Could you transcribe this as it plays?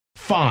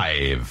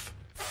5,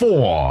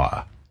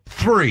 4,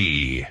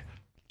 3,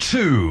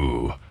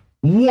 2,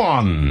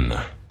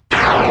 1.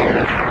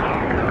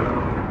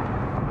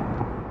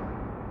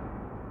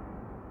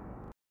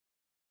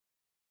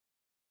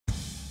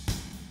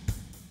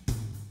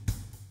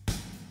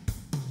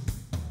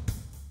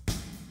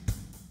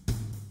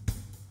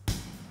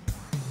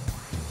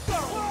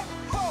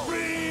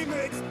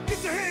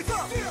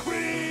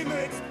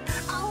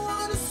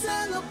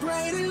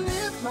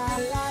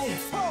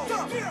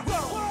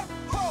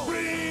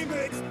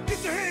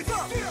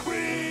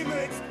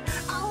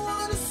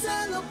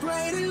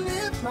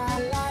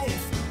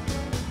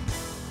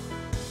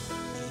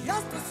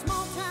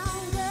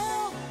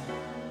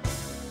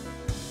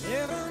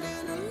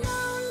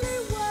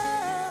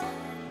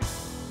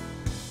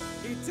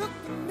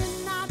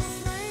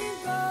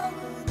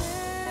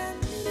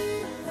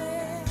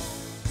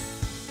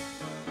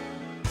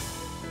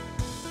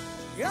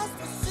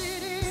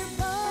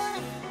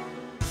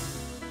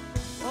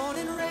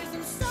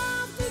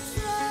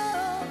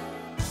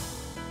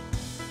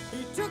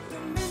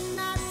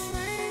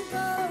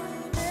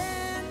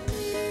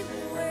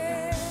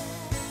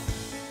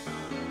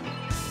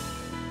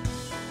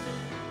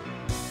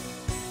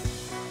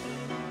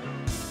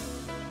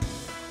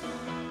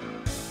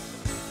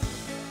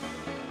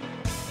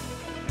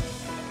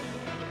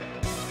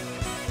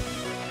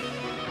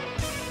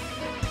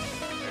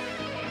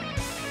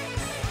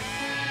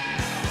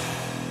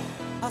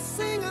 A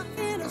singer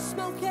in a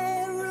smoky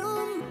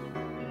room,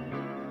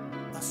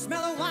 the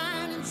smell of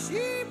wine and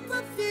cheap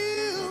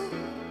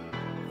perfume.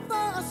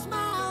 For a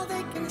smile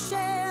they can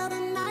share the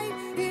night.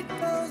 It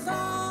goes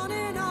on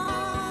and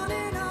on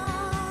and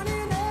on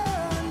and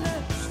on.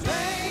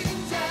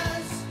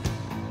 Strangers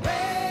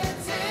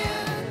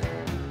waiting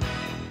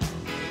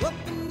up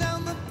and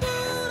down the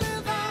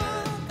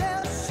boulevard,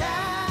 their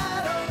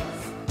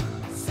shadows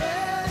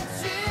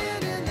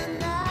searching in the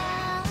night.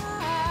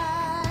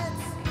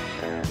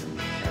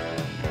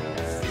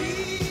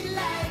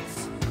 Streetlights,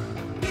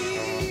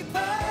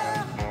 people,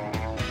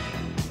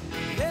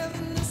 they're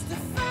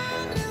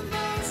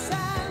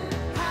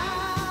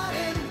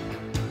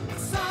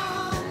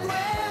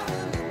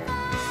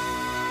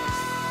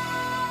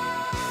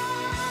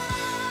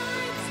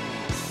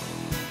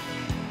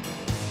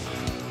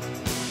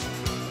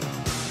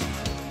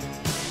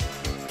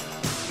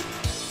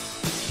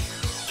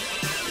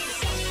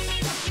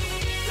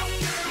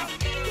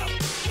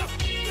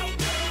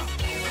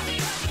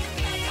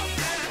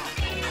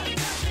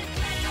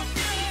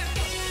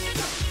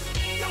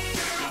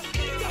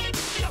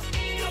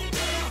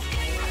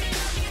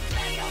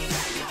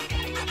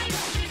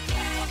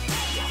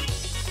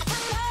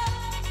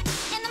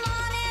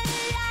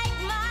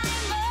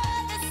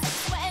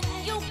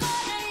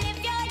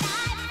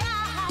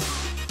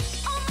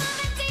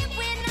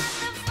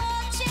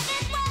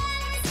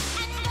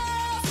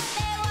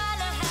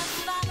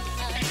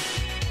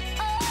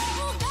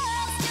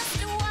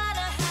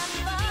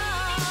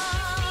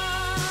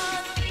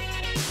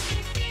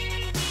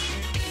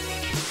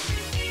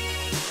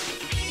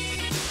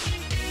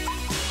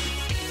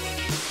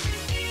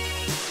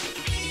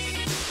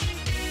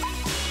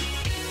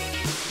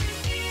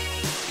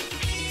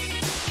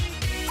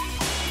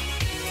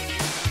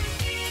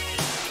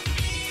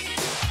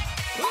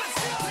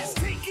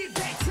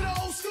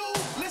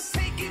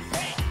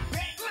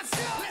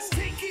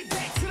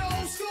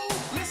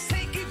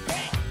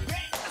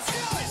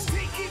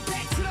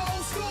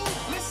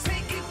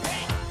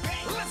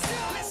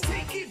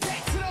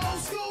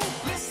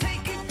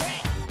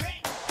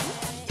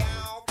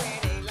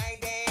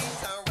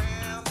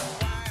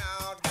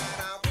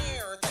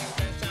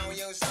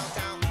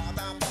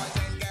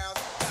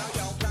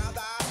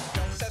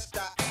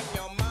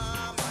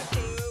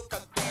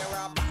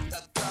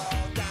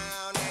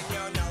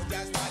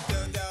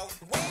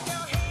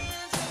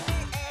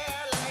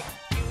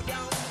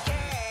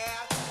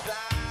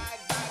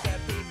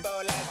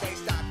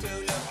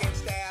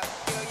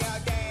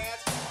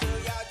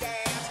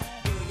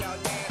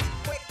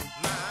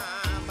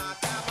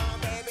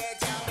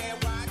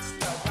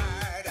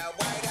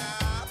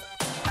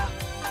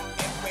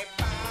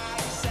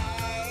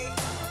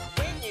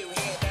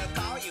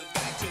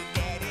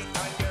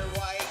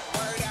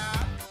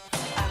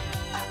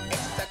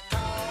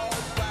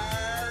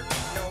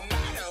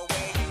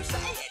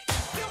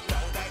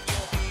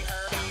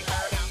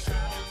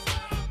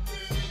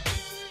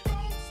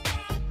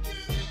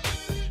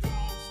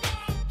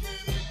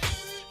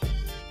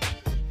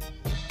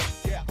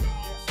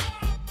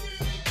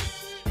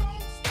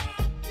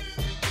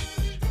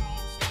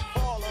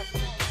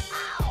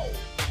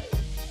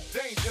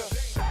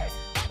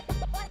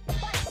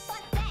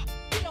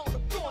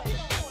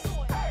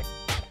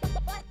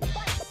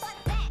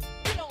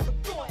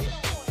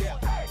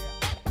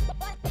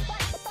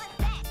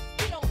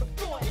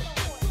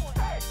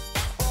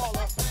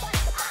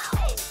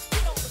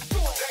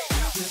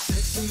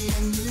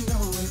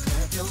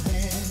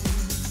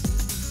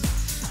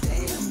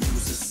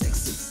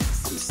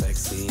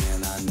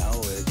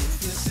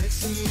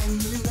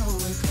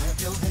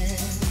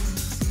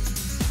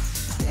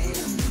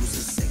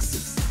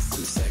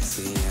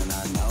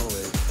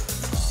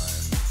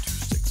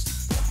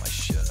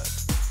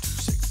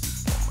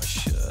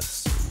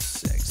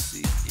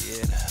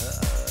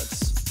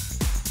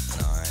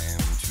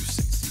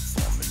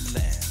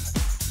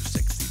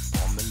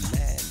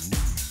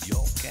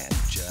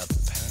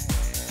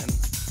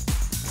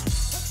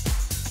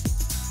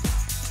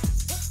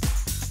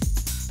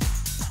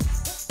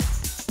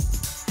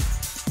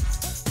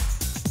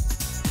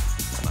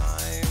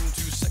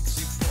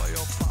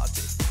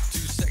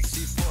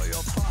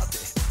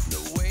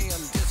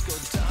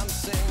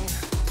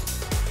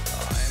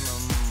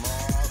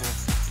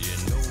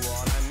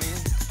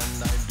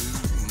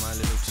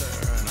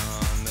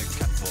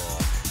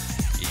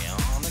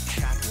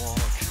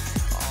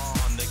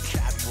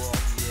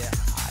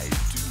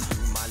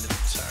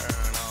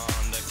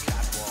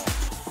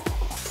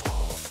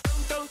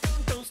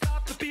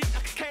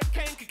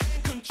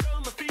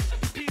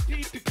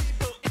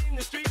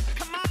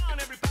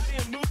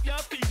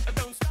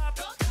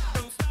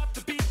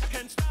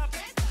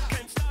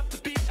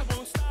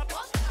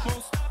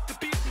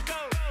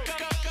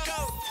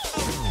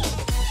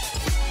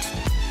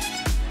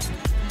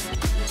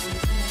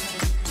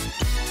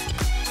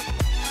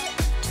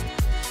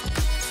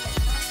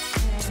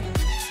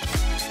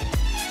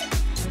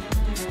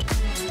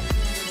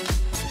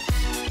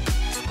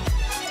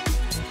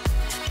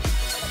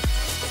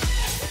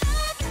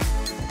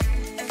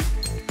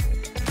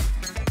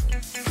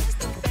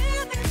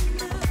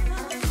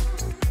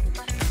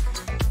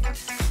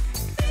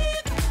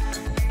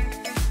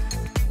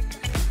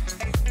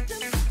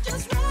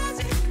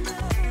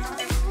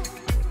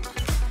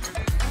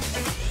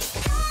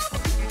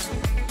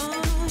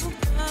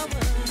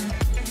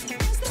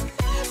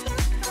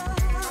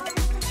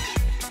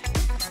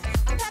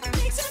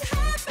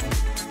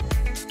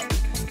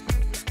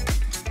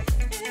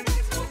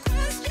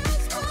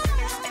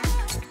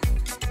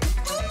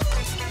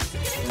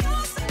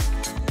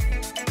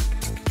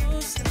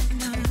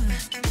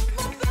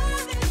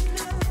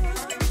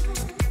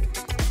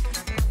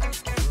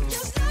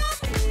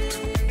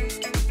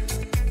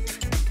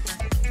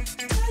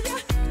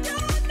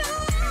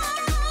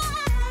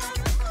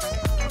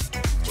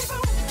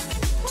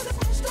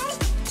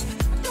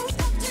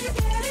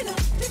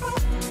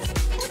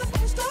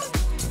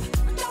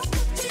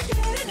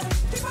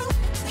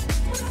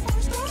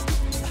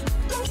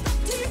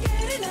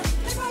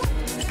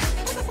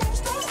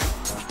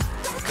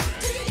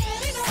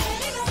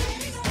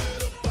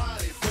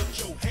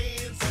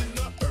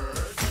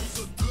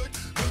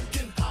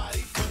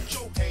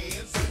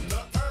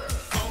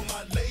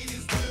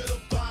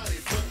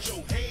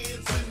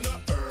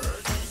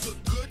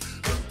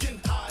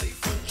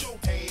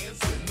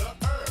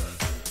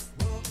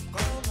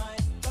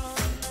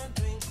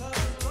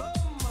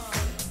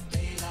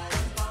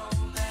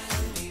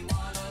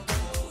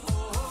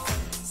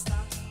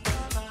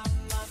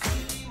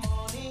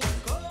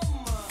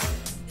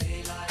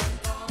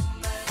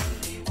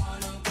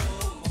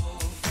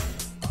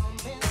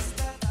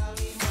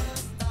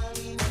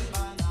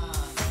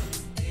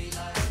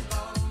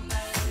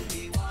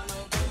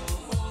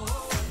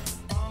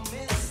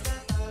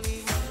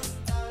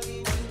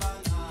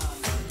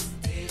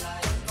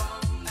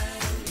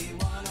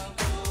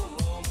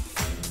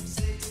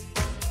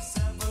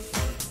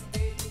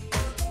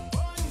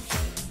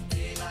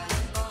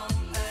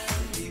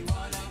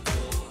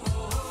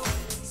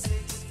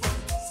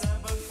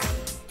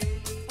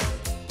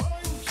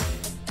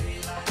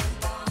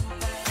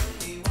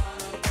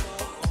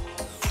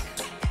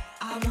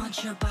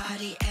want your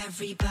body,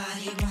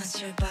 everybody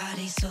wants your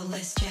body, so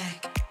let's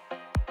check.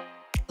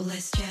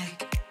 Let's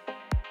check.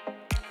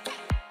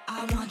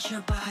 I want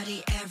your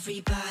body,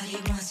 everybody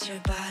wants your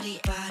body,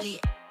 body.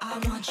 I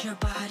want your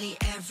body,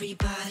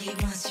 everybody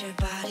wants your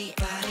body,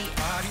 body.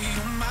 Body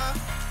on my,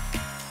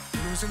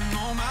 losing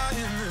all my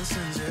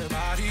innocence, yeah.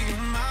 Body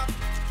on my,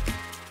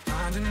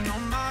 finding all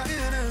my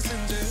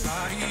innocence, yeah.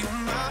 Body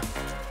on my,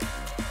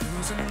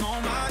 losing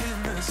all my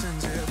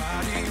innocence, yeah.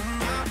 Body on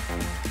my,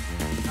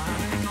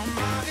 finding all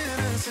my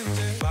innocence,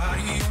 yeah.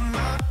 Body on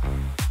my,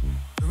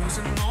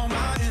 losing all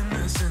my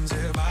innocence,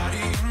 yeah.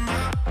 Body on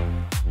my,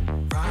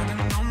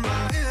 finding all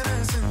my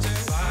innocence,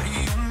 yeah. Body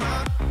on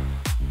my,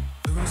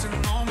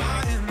 losing all my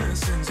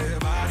innocence, yeah.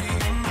 Body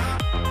on my,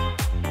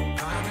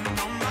 finding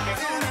all my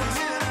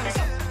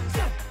innocence.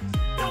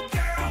 Go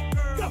girl,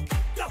 go,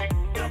 go,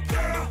 go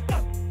girl, go,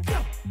 go,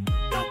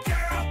 go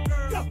girl,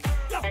 go,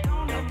 go, go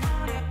girl,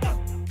 go,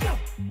 go,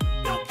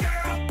 go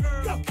girl,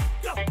 go,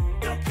 go,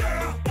 go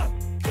girl, go,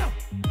 go,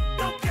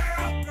 go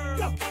girl,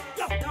 go,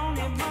 go. Don't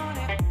need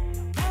money,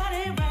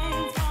 money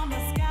rains from the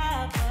sky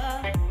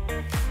above.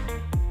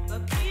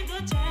 But people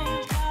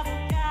change 'cause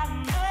they got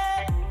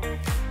enough.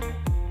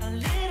 A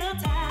little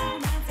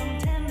time and some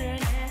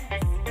tenderness.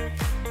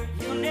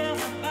 You'll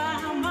never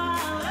find my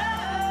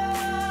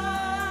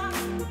love.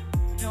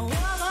 No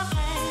other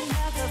thing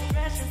that's as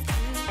precious to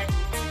me.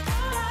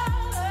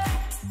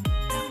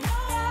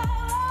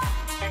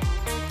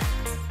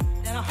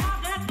 Than a heart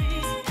that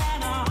beats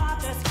and a heart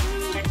that's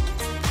true.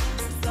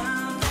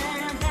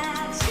 Something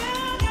that you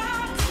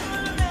got to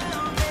know,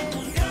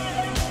 baby.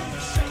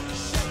 Shake,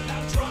 shake,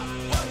 now drop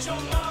what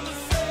your mama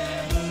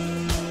said.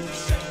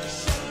 Shake,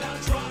 shake, now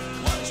drop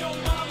what your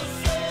mama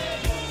said.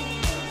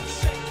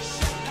 Shake,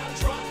 shake, now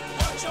drop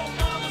what your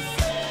mama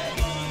said.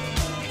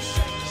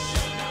 Shake,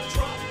 shake, now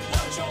drop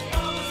what your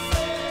mama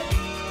said.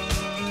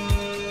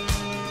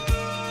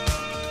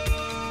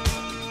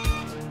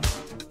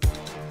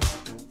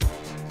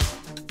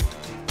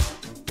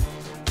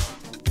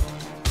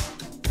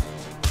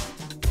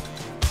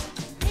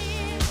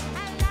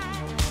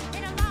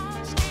 In a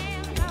lost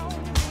and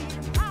lonely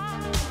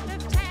part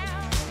of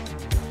town,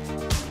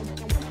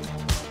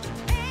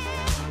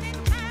 and in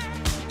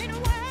time, in a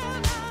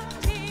world of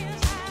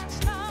tears, I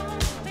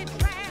slowly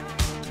drown.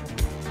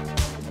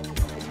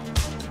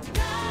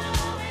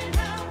 Going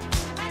home,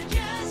 I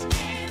just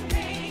can't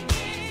make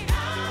it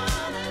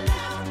all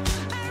alone.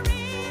 I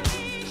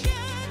really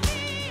should be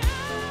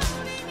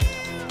holding you,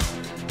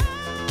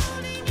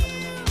 loving you,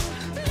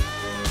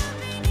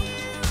 loving you.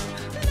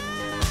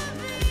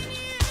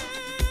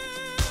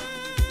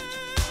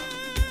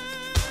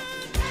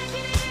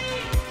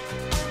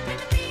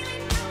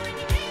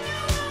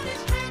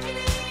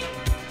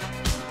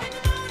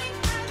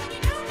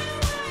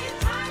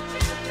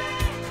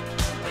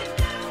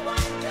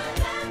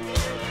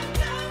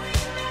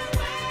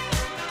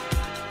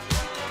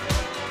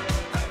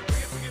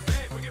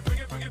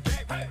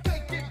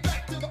 Take it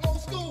back to the old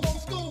school,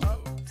 old school.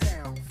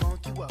 Uptown,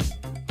 funk you up.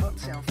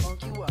 Uptown,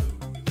 funk you up.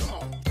 Come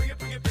on, bring it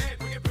back,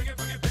 bring it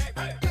back.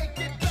 Hey. Take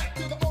it back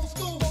to the old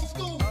school, old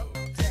school.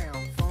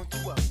 Uptown, funk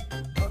you up.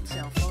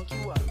 Uptown, funk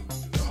you up.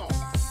 Come on.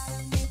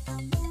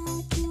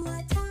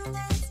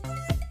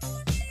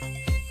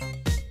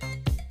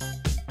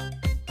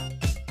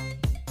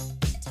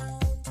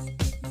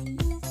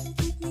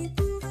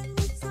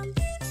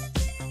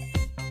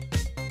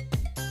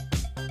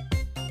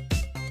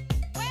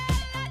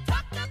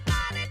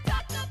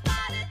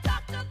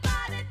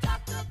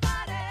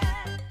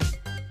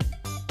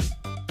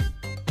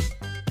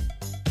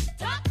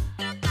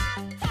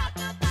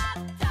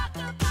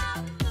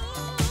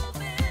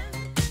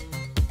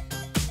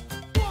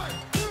 One,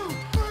 two,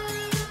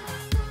 three.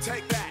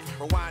 Take that,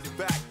 rewind it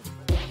back.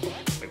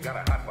 We've got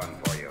a hot one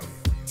for you.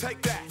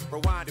 Take that,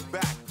 rewind it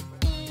back.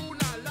 Ooh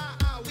la la,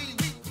 ah wee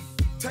wee.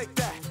 Take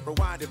that,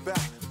 rewind it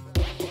back.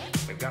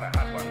 We've got a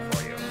hot one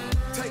for you.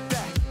 Take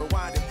that,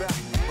 rewind it back.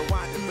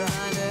 Rewind it back.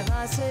 Mind if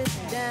I sit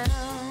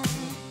down?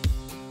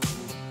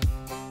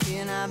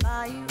 Can I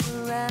buy you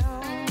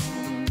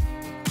around?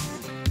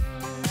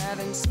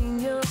 Haven't seen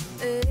your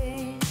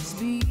face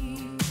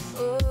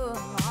before.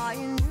 Are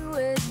you new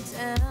in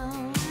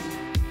town?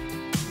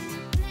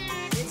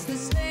 It's the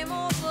same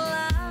old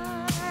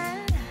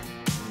line.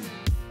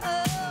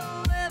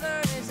 Oh,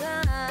 every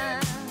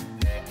time.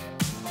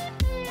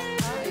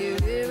 Are you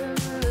here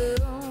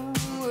alone?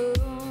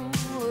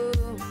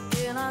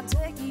 Can I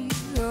take you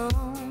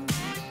home?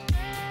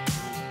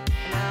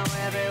 Now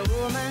every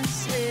woman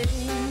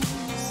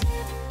sings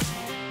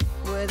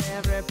with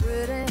every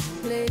pretty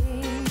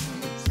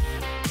place.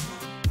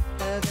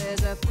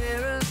 There's a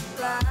pair of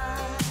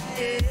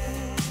flying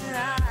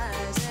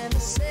eyes and a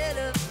set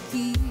of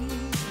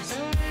keys.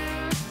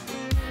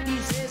 He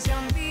says,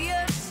 "Come be a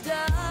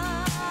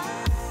star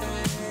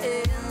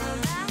in the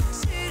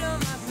backseat of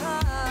my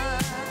car."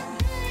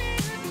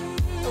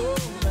 Oh,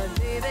 but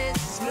baby,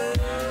 slow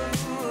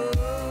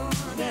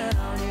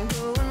down, you're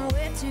going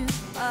way too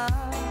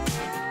far.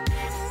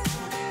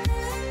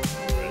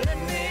 Let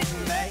me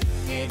make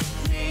it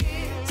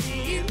clear to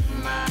you,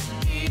 my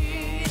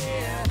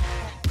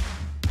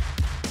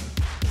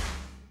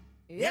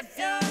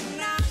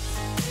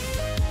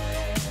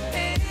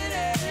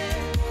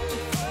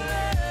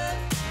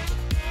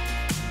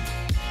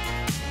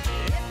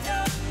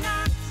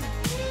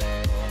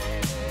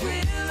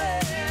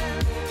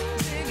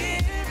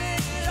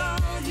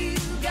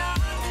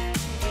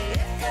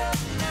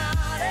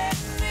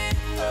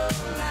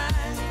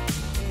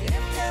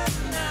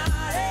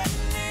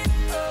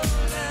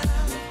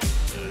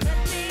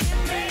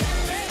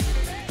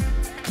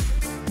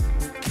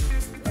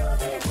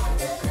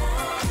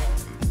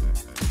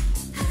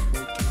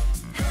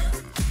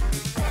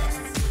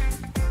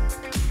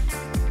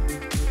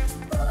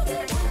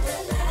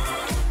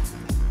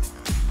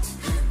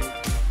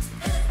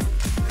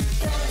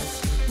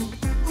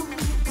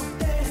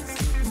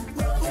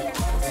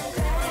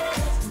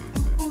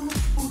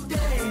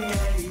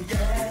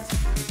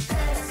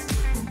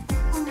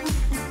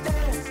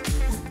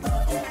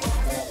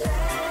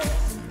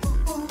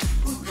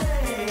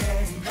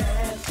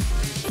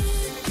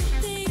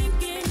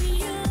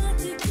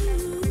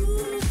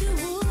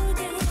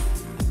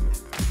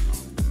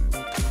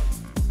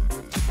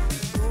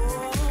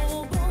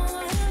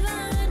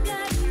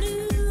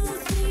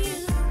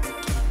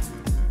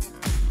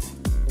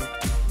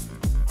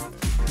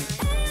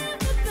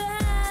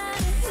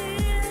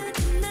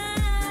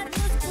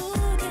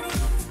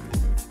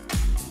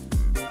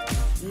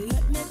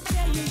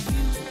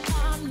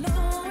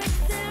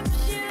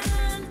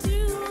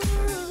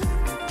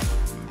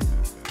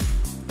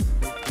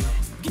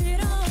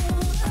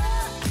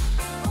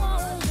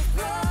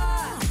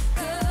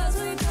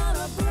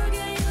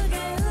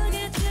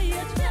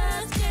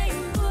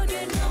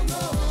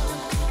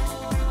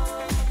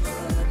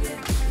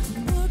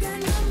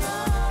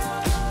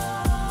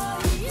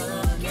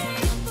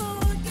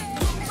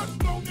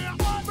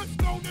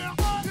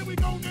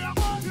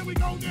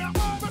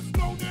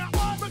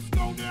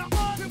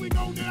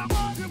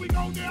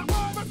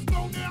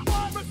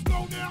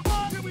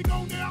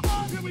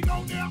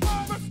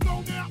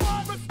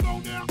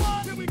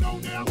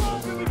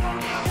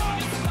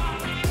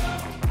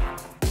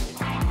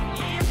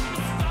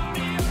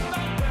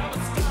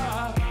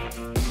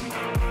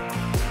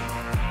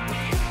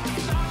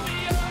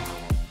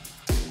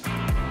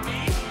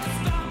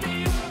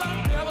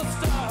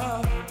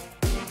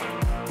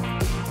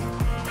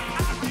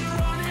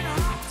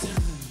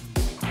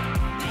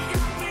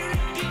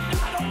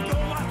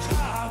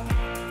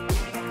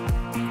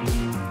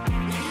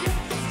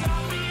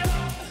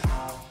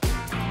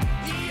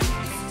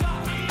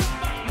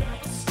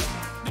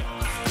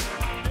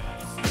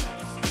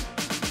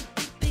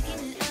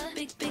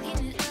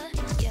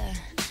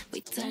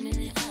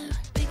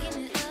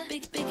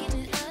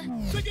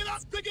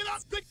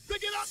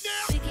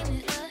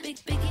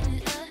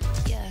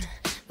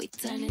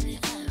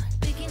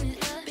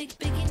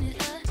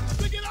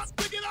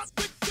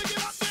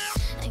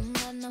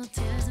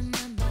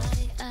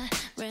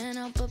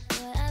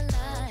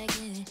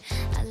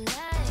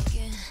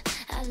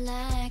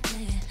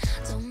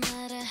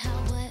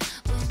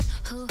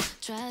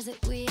tries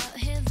it, we out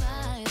here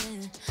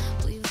vibing.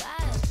 We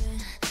vibing,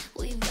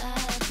 we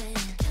vibing.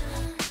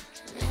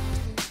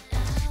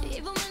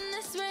 Even when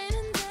it's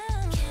raining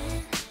down,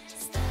 can't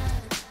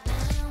stop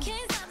now.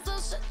 Can't stop,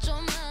 so shut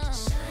your mouth.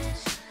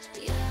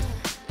 Shut your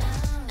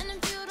mouth. And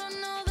if you don't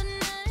know, then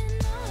I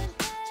know it,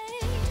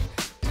 babe.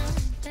 No,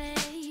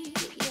 babe,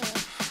 yeah.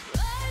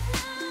 Right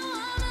now,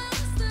 I'm in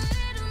a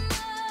state of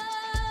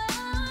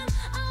mind.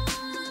 I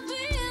wanna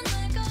be in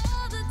like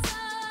all the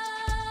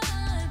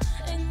time.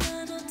 Ain't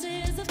got no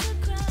tears left to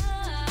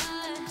cry.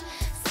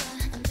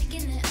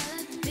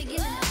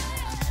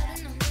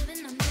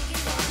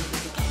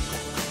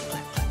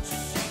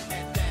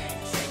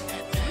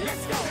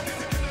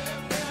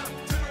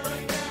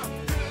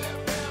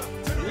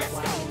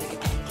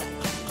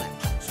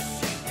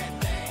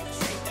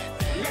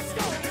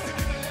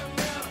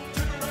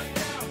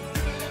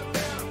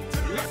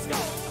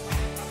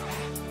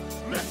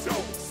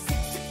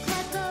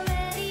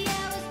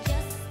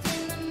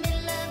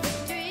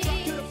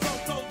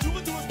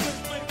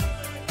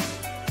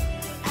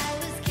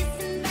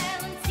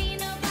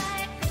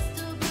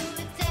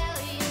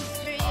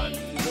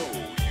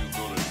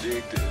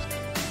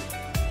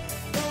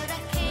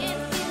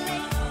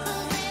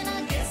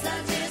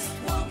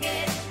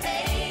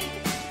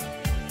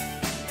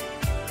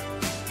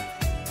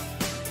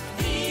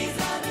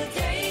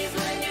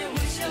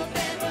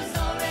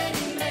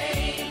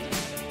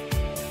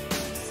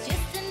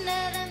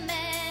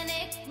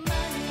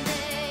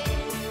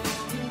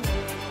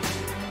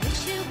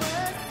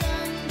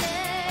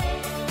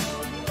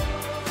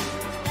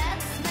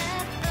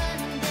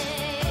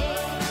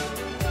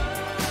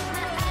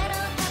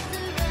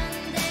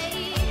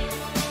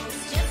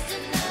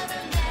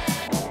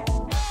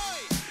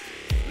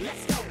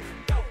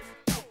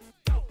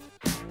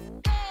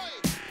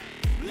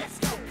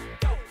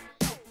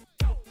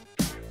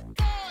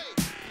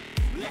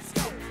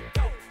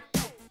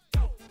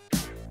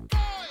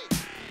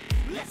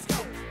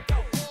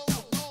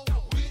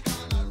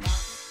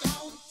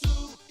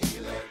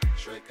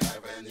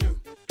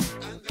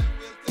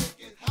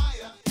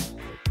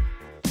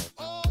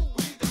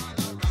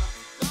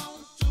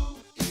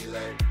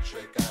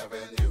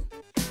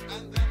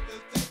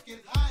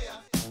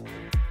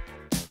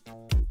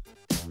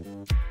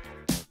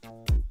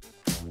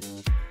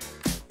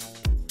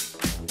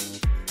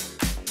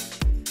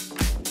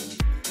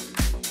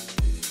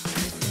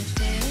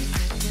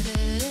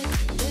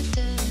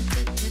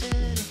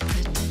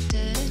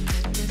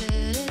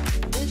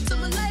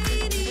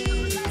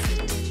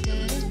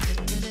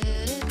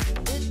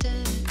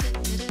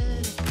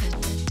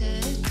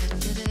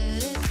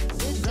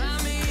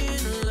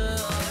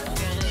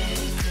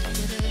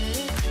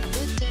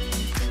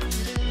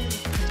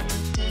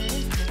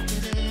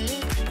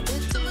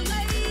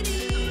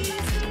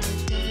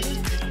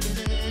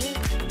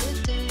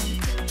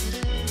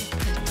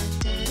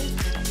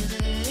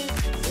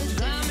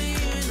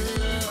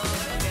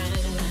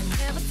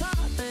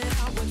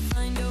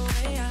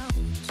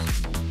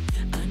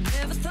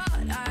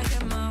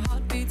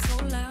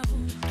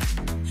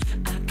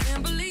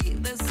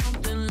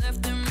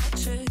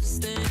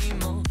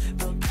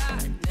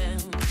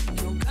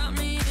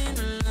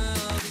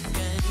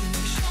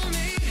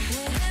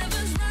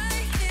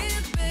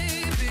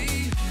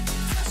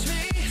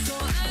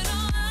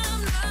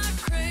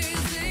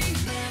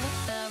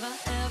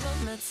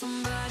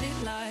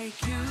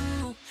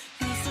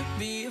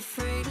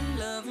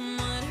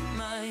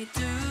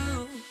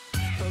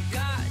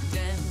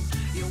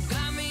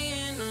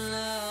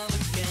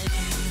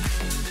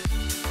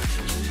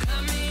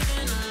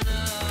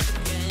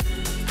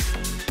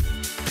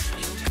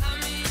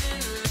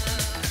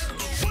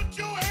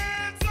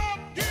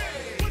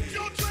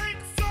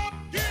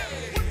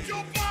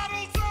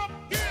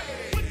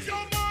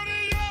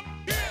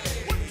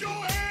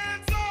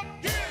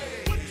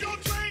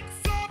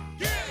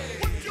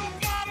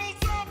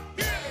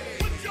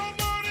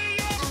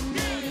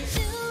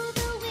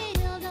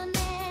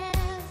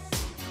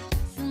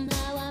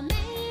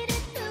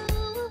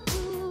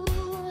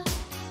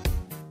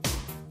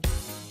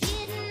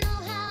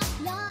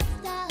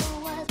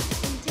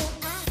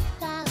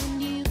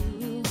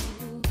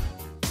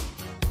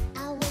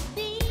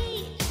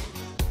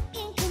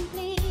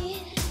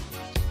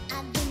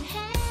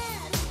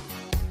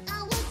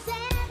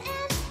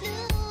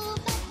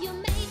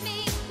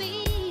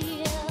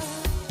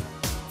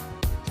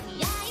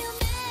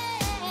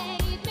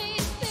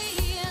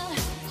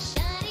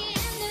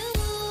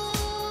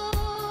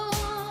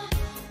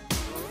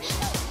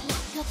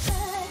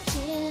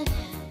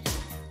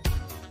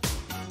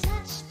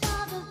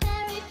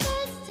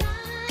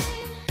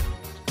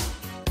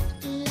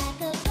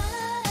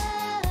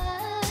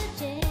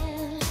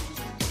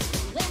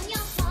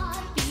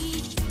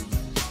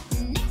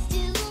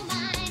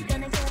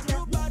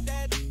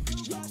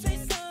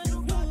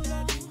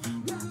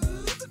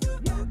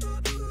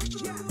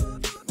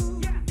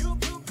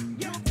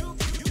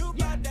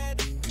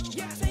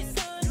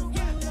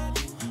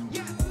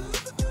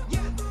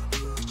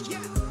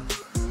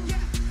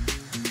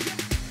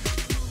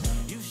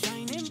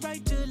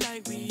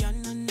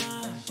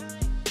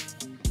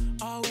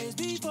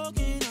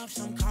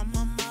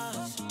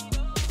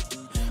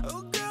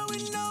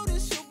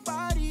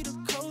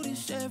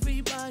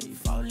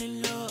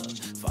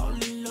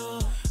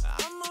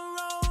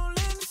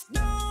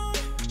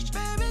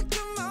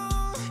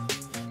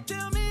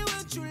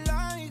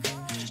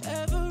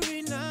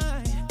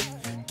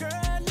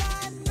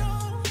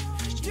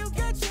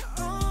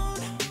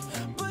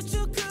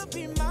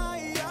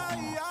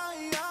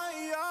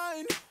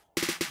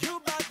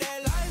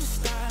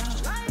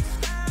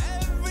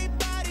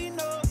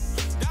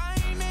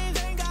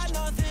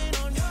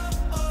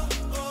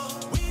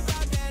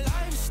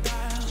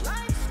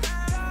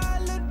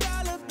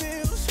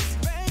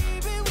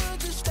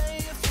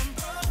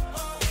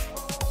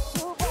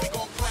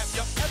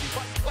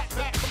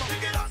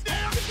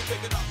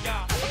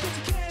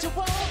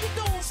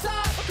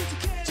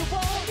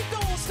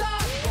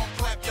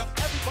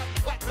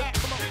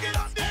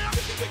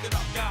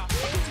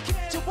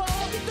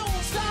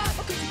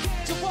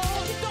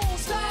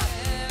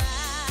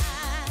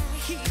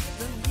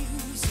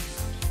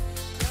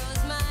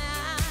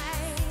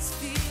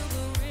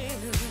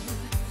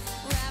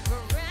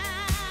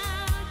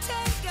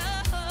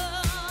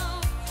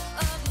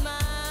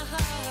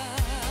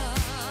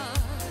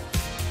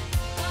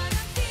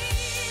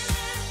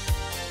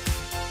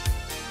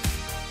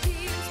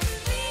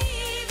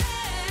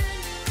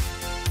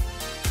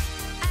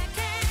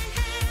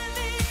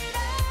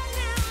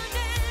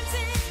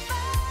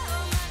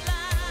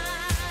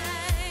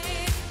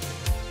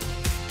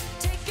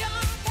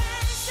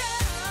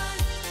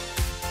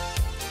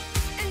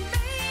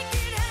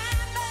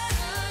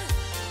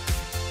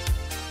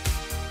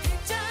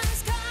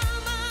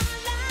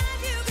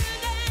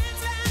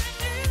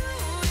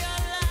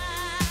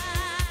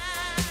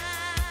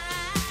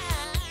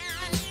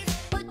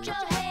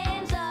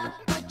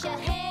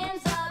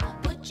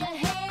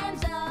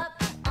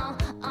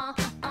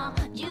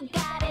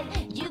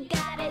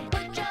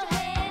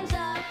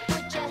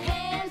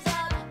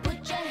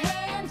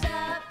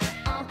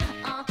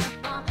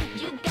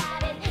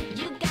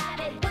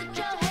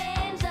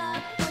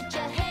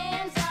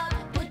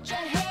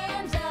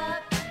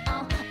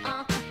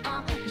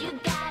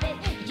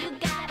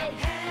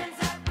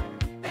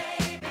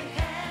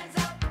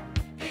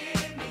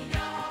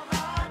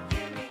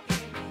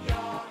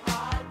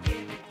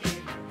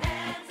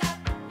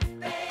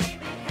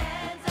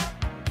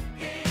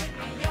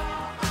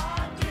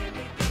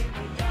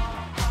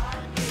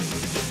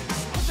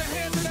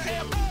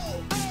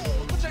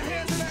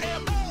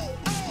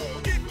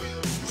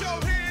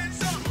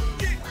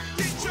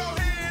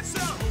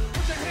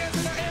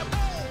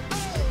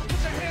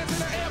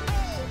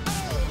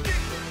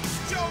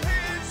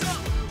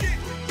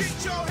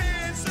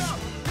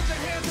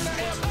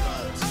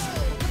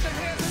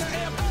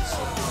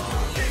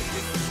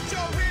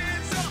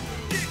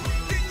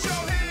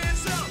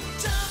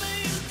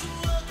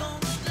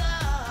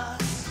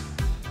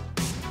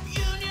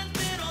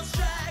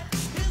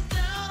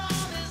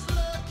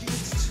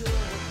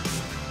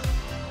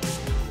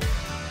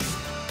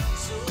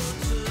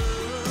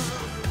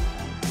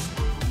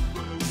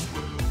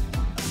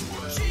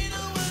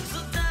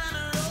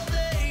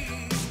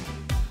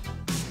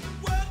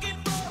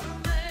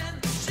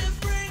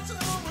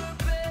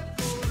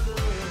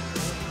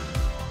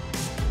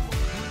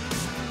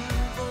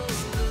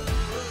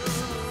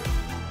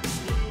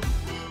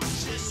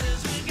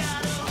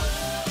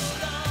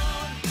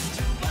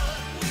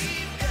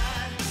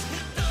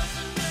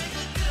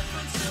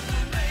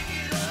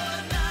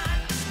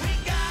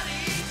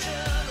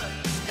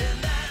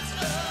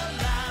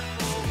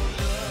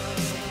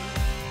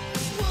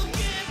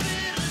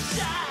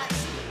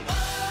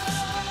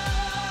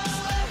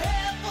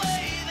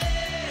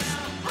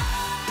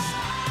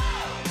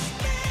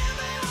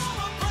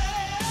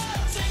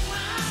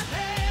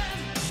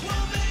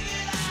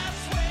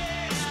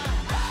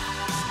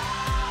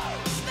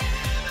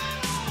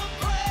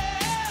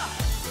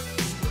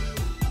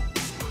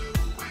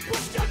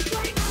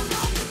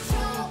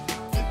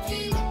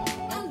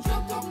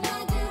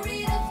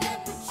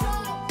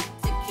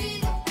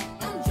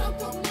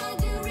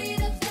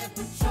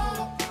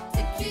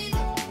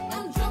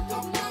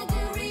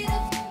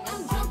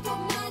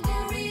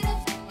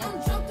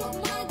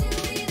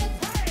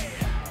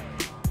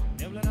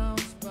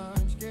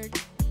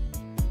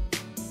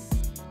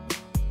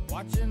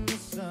 watching the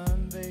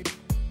sun bake.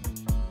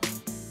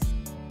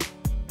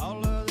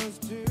 All of those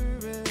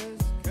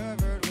tourists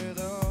covered with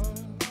oil,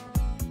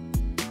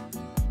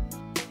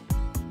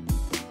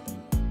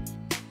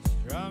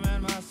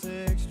 strumming my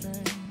six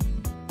string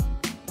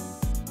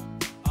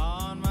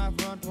on my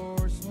front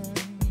porch swing.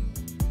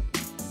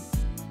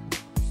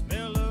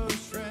 Smell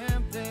those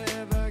shrimp,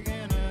 they're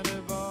beginning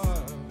to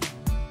boil.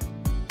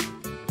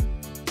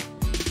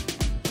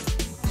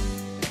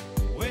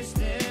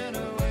 Wasting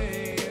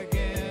away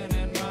again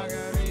in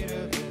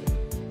Margaritaville,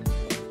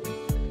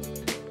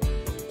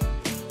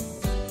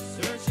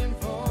 searching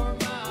for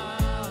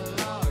my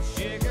lost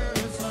sugar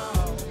and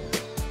salt.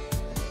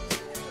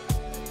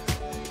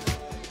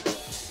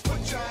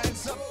 Put your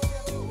hands up.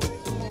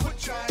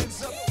 Put your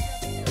hands up.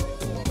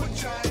 Put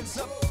your hands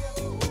up.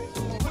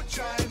 Put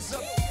your hands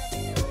up.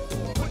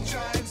 Put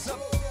your hands up.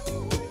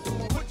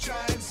 Put your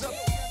hands up.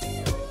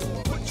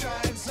 Put your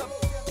hands up.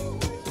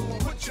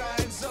 Put your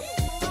hands up.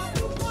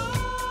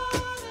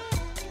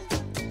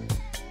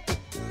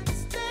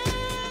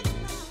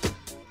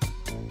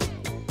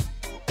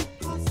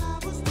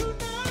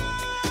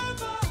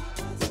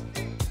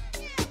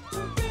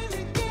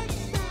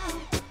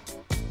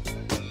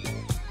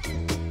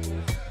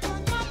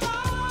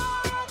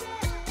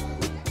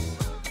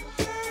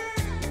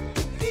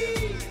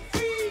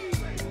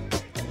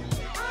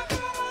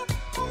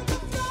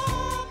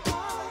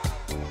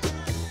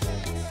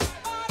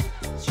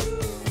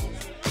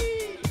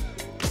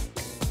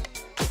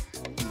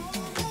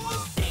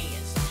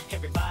 Dance,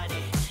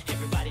 everybody,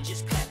 everybody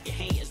just clap your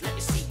hands. Let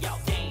me see y'all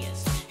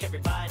dance.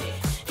 Everybody,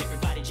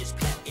 everybody just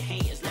clap your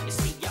hands. Let me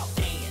see y'all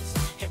dance.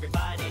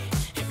 Everybody,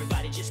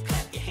 everybody just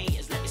clap your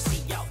hands. Let me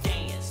see y'all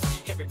dance.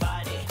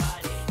 Everybody,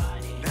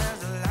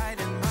 There's a light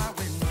in my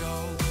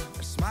window,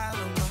 a smile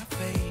on my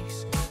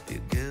face.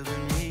 You're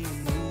giving me a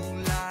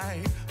new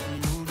light, a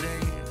new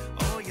day.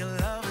 Oh, your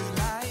love is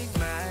like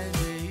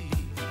magic.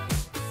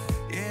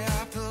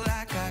 Yeah, I feel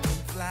like I can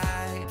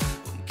fly.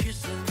 I'm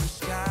kissing the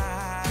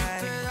sky.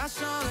 Un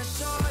pedazo de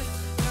sol,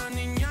 la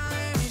niña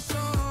de mis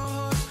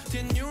ojos.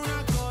 Tiene una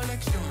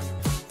colección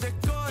de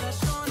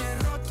corazones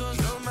rotos.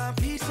 You're my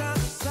piece of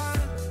the sun.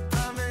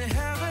 I'm in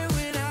heaven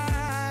when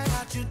I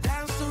got you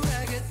dance to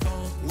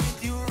reggaeton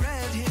with your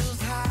red heels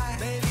high.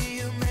 Baby,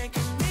 you're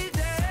making me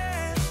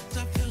dance.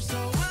 I feel so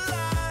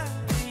alive.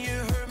 And you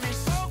hurt me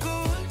so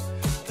good.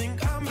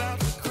 Think I'm about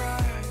to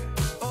cry.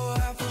 Oh,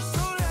 I feel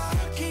so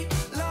lucky,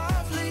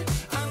 lovely.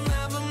 I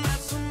never met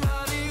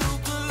somebody who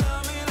could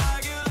love me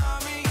like you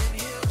love me. And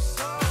you're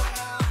so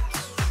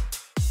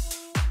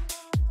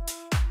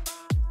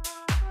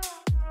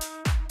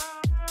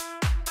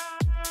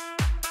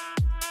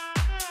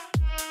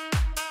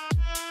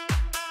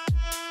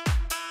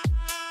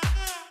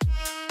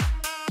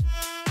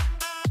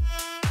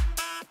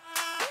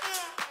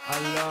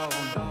Alors,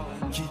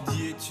 qui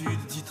dit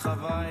études dit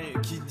travail,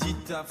 qui dit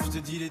taf te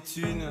dit les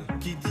thunes,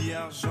 qui dit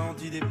argent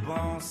dit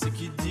dépenses,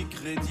 qui dit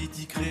crédit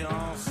dit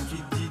créance,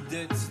 qui dit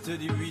dette te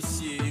dit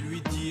huissier,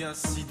 lui dit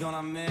assis dans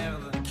la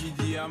merde, qui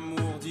dit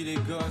amour dit les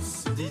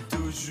gosses, dit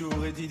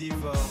toujours et dit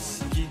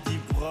divorce, qui dit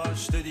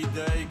proche te dit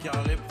deuil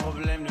car les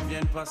problèmes ne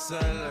viennent pas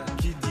seuls,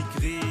 qui dit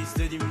crise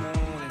te dit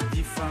monde,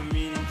 dit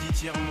famine dit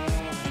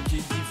tiers-monde, qui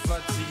dit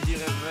fatigue dit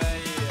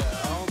réveil,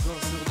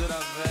 encore sourd de la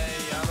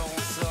veille, alors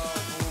on sort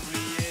pour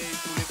oublier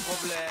tous les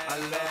problèmes.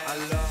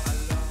 Alors.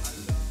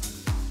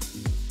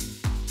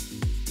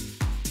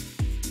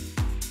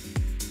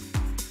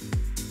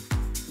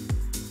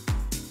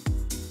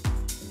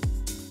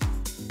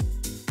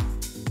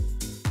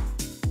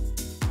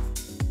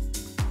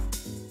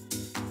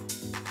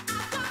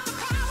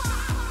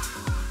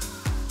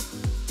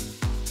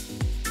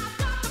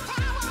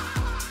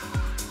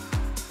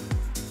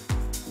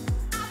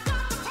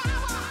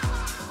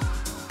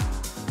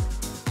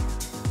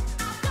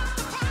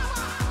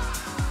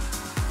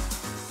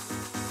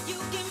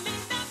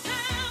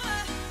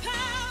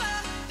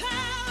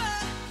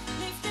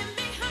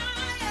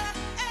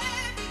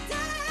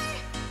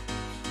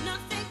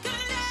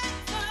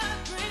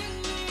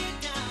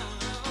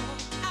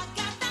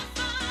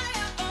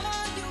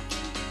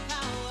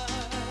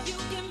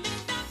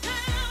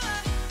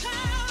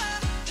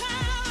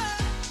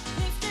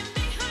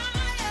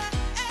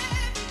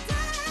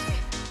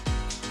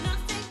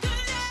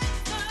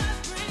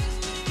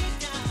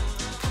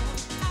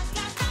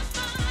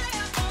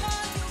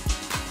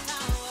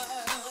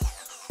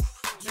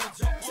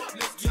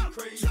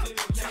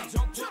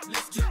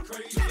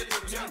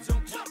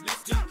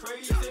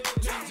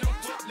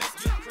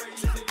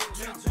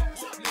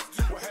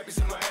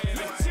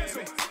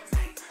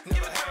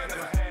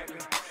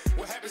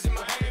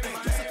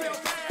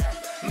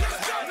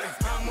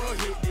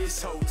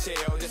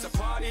 Hotel, there's a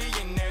party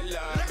in that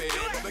lobby,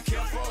 but be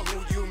careful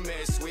who you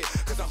mess with,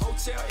 cause the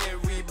hotel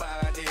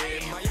everybody,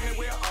 Miami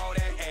where all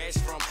that ass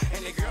from,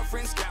 and the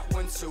girlfriends got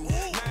one too.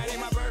 Now it ain't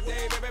my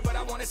birthday, baby, but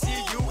I wanna see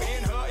you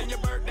in her in your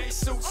birthday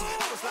suits.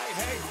 I was like,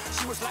 hey,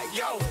 she was like,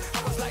 yo,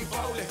 I was like,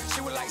 bowling,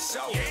 she was like,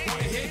 so,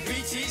 wanna hit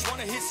BTs,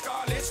 wanna hit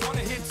Scarlets, wanna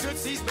hit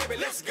Tootsies, baby,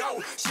 let's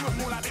go. She was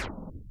more like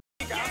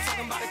workout. I'm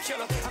talking about a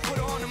killer. I put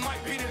her on the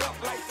mic, beat it up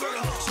like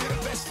Thriller. She the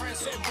best friend,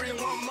 said bring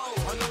one more.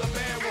 Another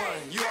bad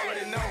one, you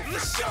already know for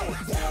sure.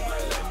 Damn, I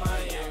love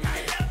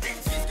Miami.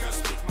 These girls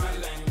speak my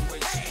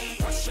language.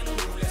 Russian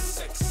roulette,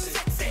 sexy.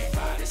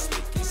 Body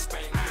speaking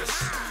Spanish.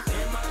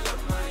 Damn, I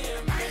love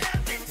Miami.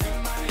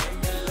 Damn,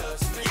 Miami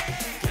loves me.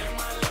 Damn,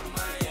 I love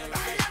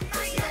Miami.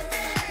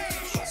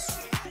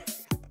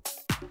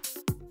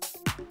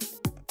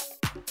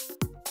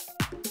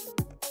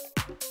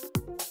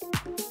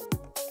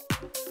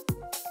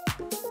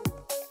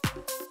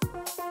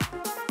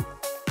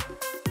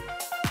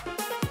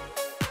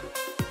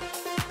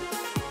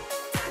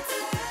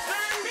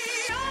 Turn me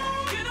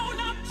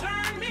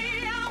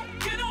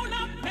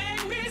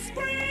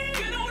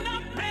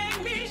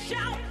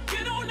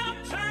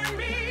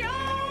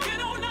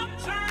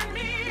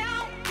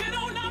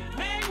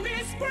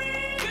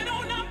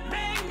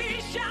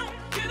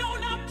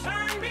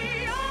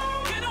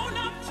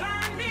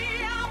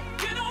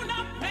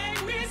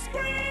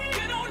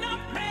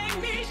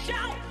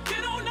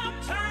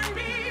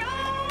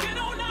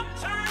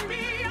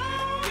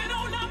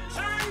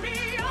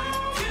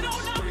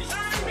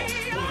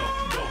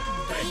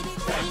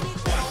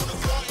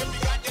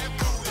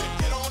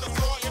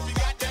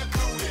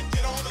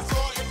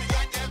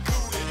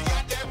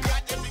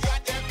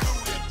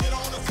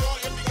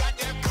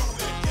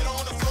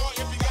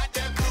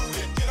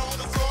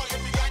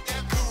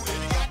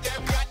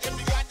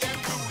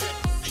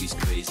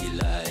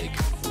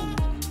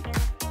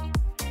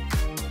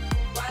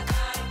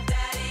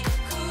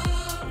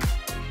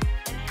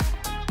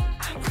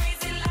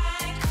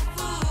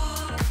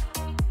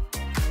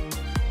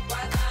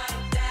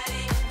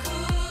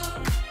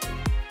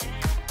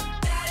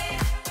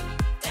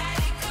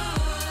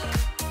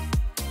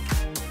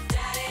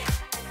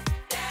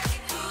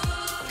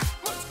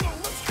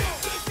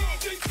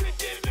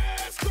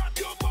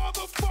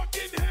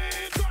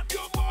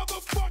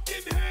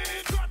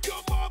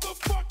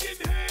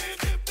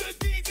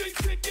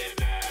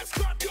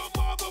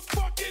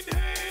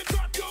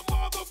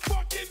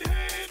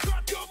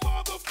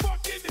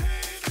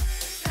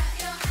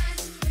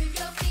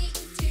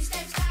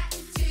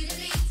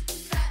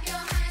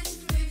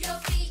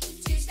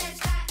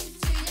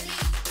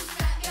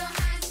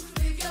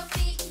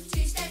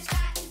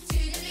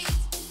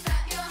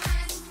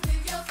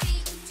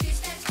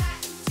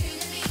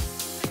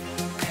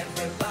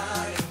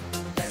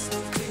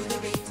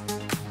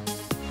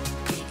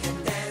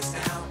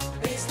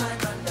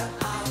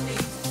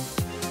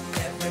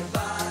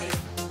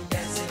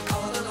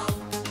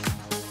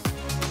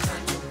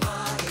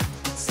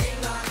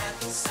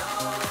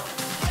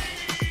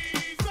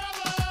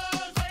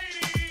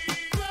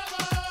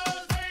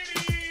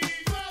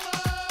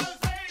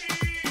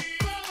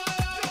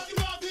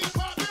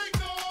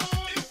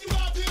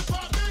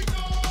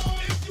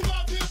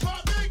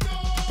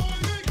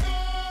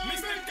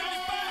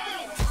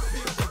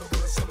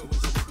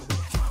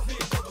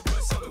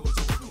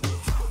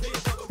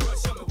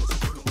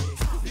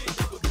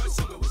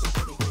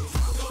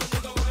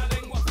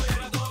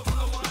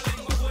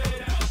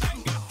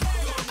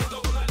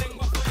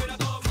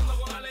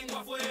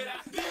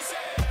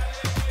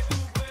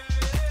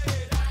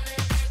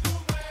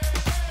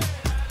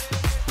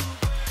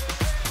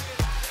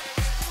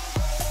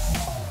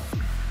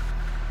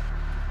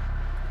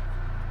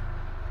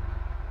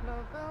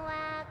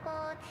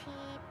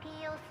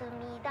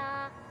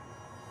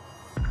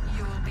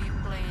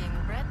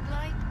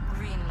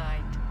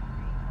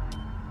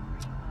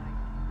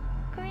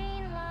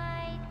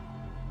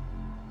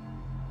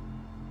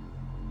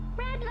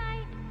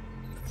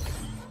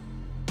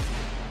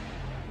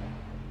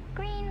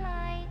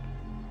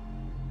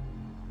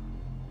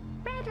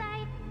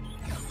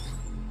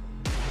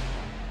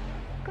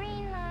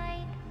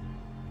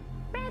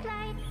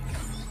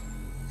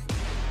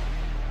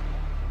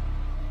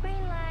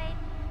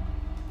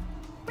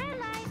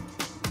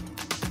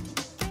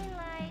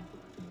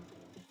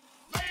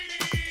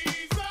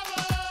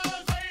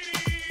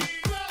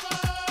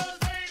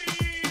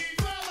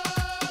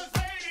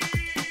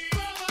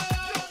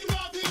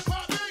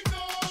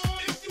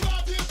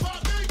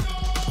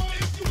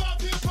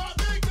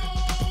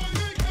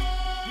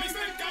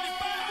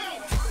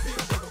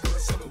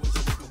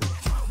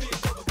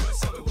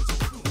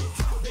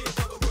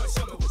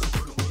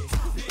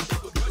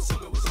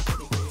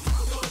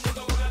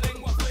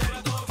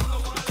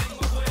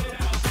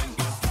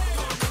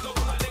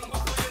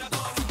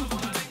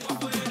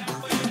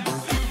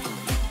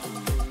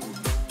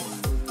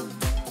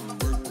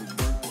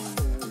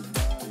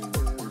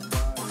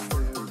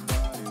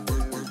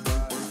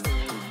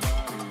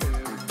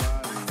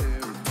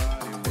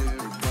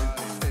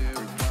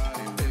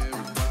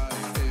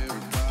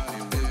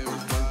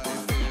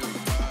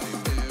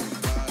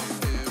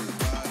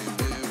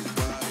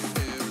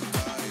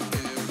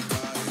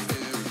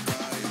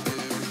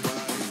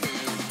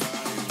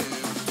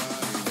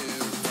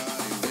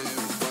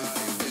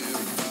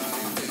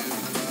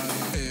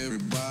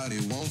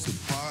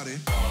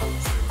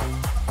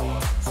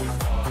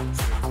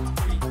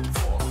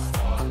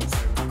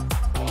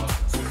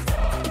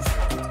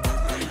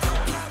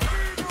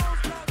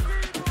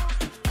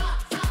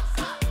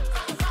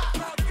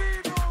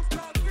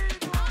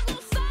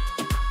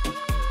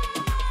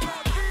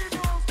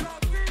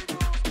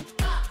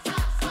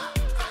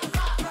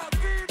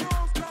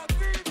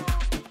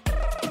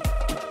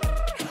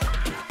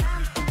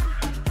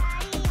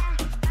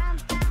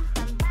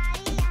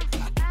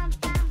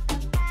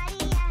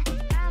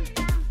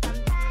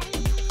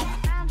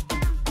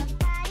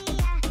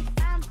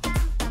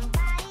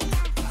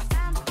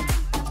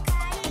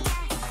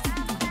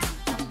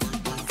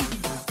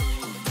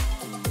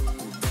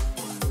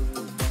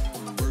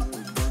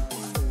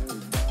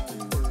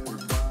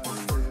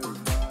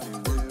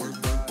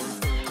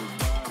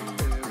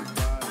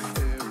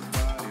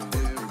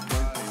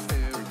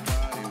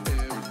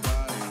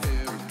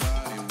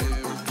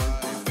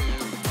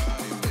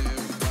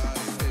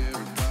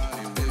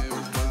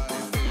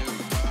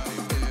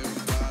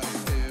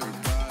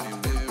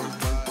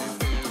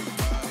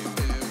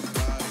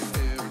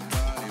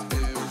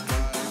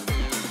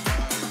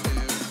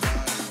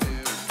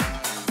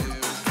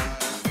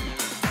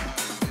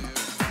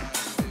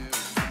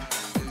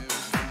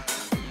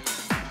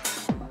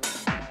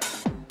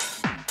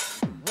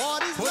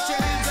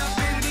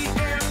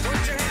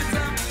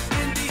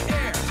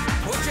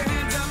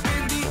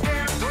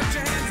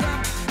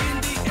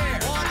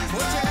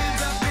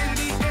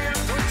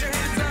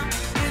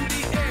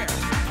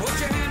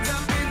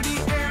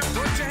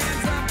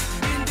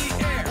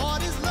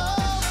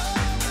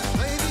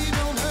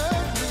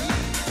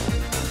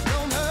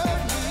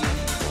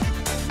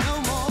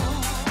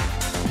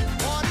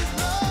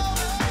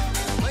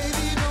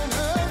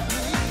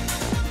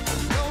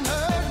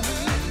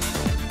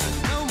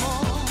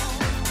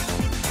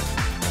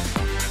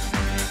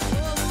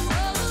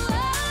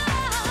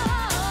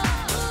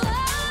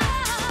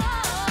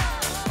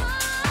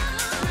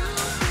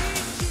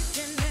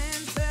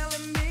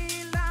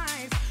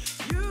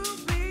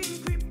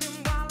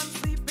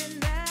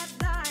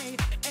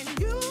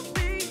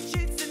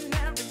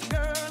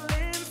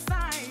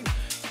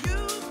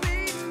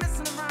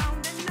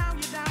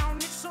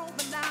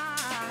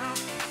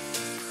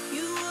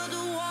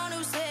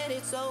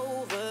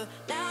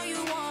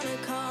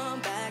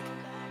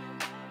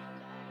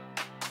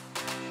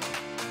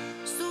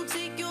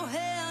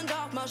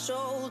my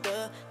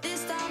shoulder.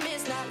 This time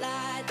it's not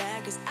like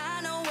that, 'cause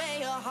I know where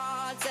your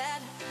heart's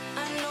at.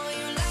 I know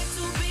you like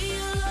to be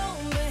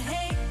alone, but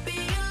hey,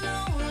 being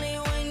lonely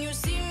when you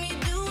see me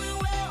doing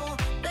well,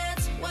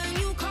 that's when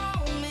you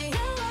call me.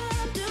 Now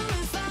I'm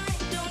doing fine,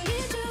 don't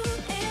need you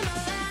in my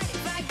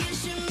life. I guess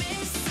you're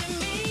missing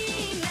me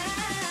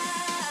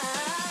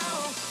now.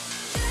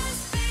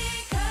 Just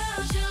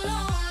because you're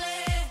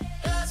lonely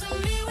doesn't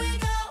mean we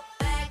go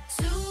back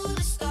to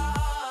the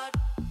start.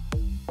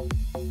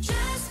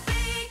 Just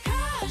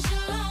because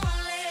you're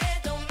lonely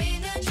don't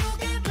mean that you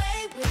can play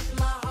with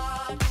my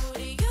heart. Who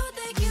do you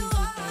think you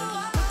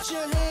are? Put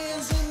your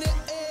hands in the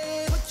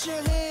air, put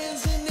your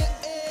hands in the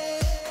air.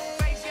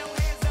 Raise your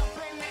hands up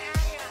in the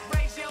air.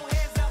 Raise your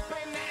hands up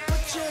in the air.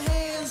 Put your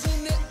hands in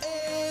the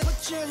air, put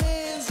your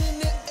hands in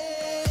the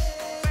air.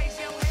 Raise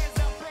your hands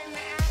up in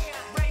the air.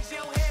 Raise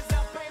your hands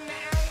up in the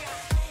air.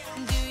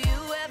 Do you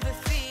ever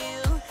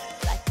feel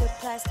like a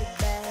plastic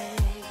bag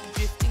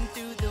drifting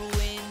through the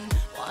wind,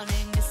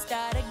 wanting to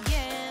start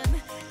again?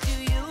 Do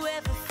you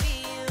ever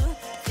feel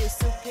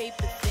so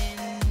paper thin,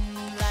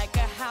 like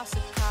a house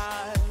of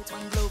cards,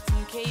 one blow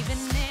from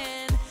caving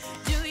in?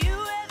 Do you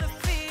ever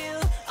feel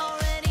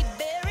already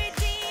buried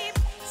deep,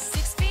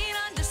 6 feet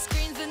under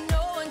screens, but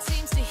no one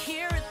seems to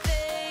hear a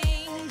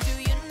thing? Do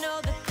you know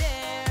that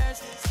there's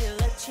still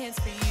a chance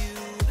for you,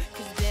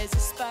 'cause there's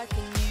a spark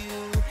in you?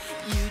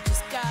 You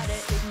just gotta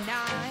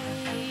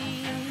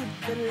ignite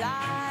the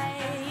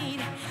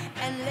light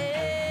and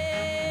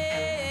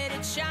let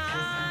it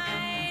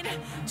shine.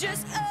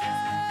 Just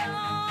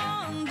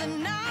on the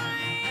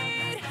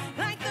night,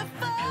 like the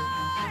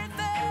 4th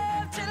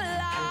of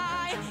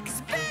July.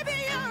 'Cause baby,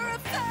 you're a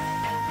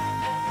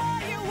firework.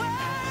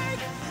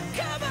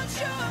 Come on,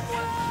 show 'em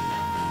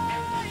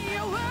what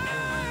you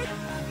work.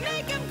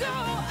 Make 'em go,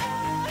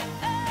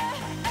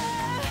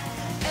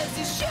 as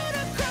you shoot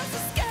across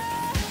the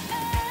sky.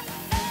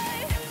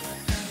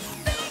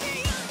 Baby,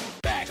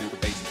 Back to the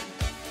bass.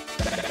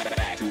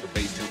 Back to the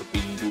bass, to the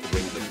beat, to the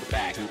rhythm.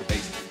 Back to the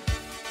bass.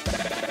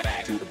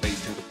 Back to the bass,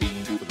 to the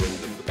beat, to the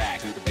rhythm. Back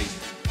to the bass.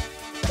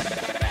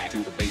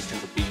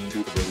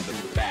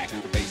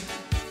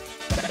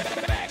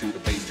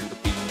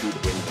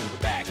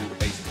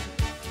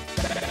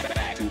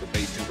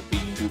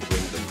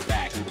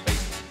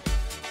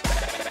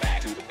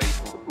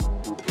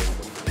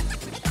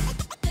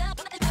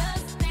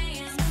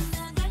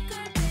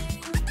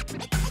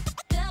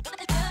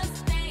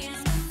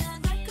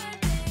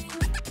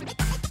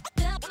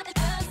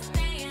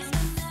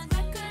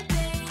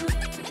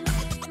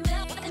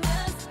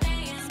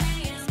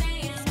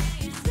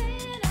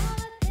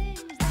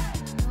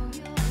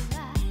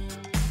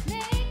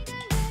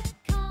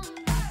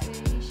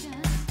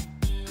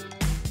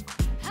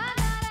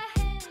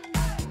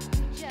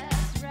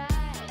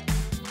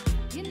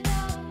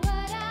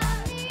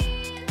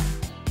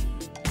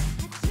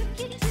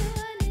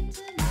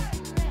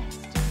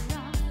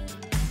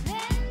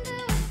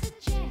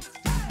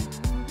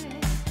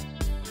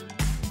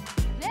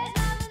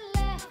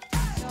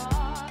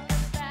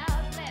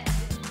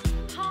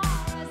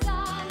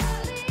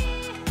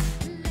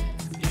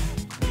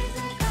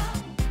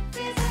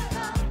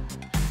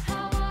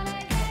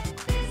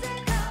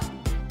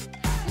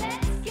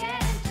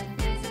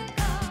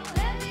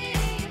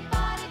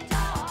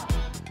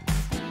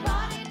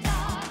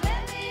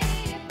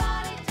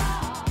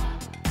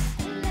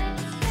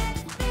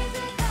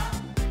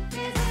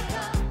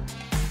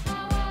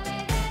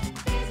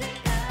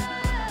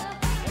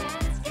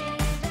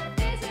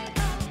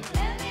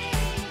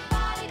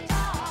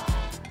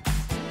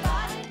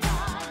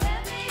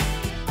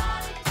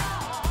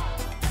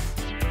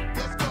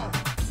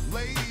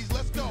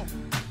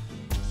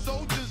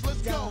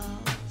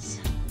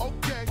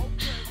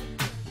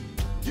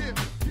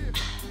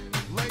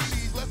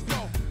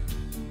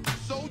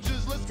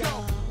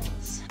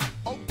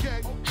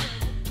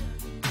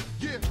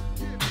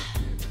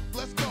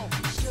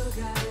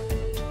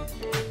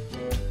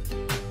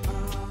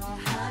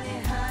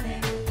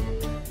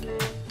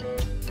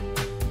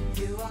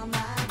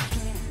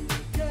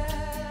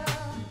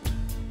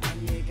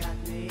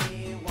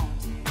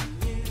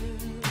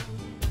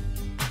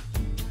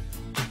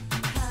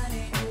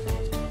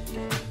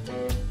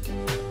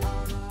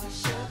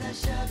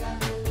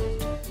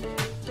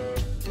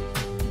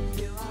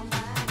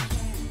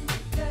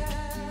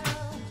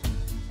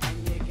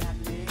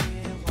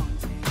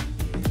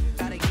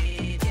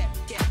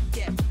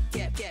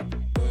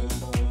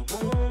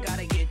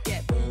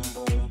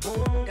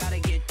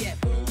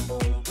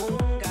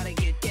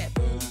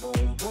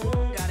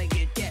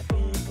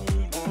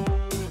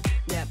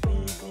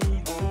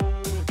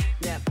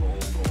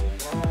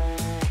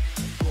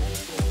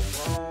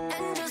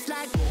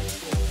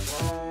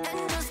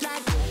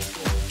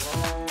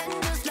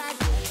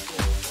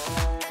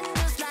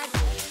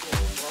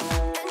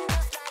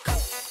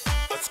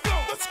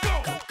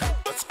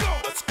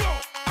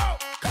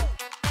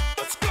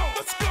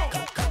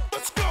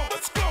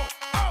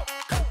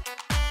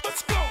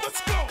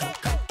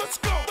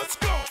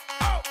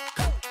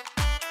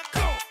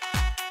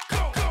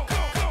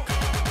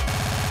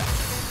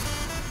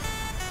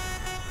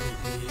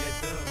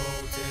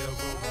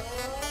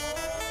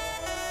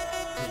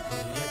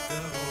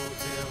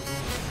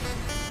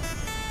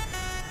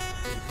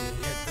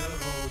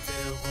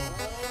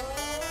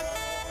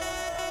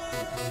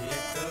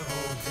 at the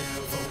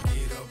hotel room.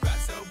 Get up, got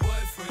your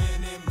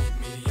boyfriend and meet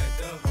me at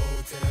the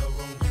hotel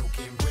room. You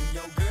can bring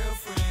your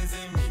girlfriends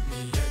and meet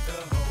me at the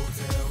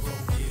hotel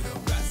room. Get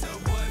up, got your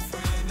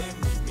boyfriend and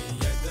meet me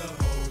at the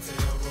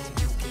hotel room.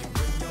 You can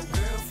bring your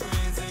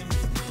girlfriends and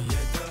meet me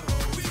at the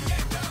hotel. We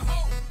at the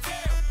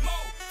hotel,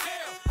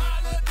 motel,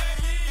 Holiday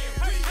Inn.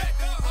 We at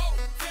the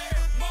hotel,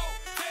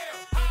 motel,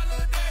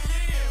 Holiday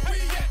Inn. We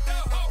at the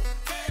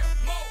hotel,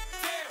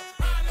 motel,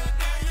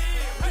 Holiday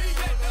Inn. We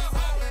at the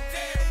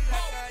hotel,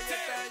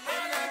 motel,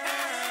 Holiday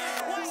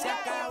Inn. Se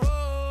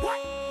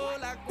acabó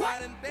la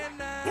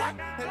cuarentena,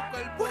 el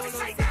cuerpo lo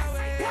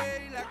sabe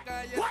y la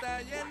calle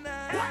está llena.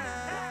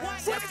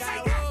 Se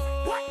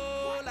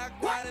acabó la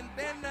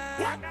cuarentena,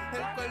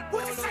 el cuerpo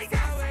lo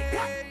sabe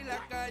y la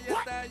calle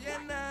está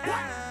llena.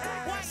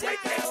 Se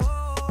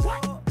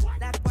acabó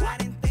la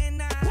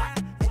cuarentena,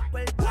 el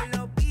cuerpo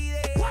lo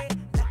pide,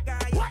 la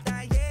calle está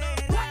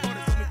llena. Por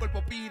eso mi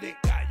cuerpo pide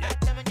calle.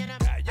 Hasta mañana,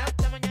 calle,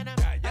 hasta mañana,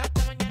 calle,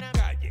 hasta mañana,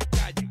 calle,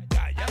 calle,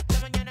 calle, hasta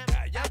mañana,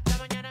 calle, hasta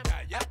mañana,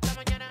 calle, hasta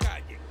mañana,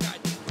 calle,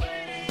 calle.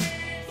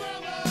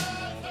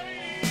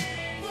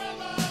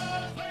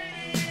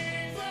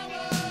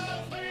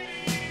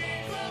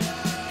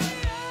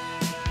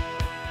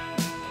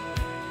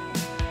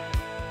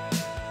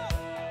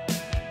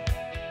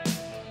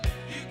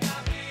 You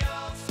got me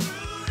all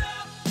screwed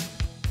up,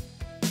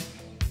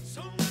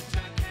 so much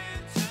I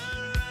can't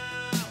turn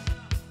around.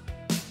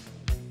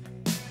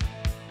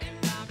 And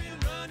I've been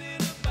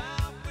running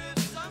about with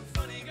some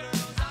funny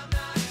girls I'm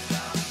not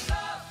sure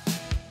of.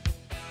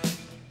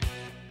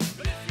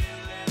 But if you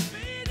let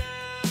me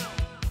down,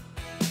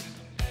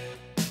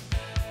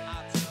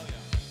 I'll tell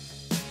you,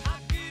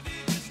 I'll give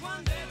you just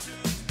one day to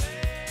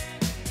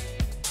spend.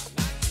 I'd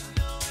like to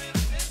know if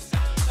it's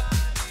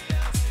somebody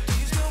else. Do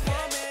you still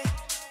want me?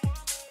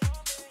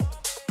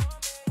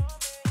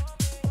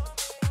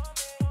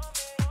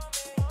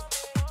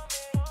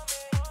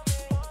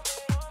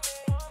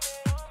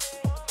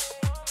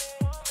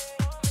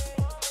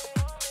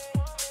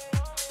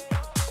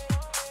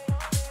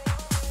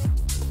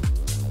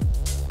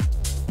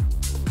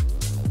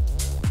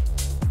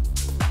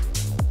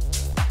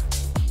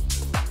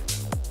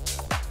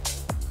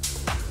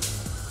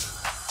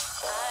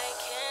 I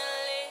can't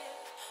live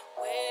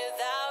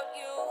without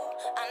you.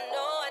 I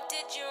know I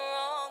did you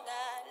wrong. I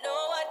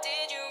know I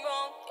did you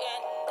wrong,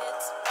 and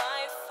it's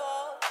my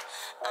fault.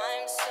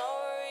 I'm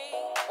sorry.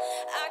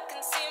 I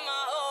can see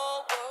my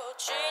whole world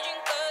changing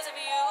 'cause of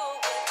you.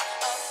 It's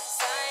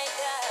upside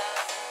down.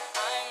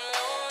 I'm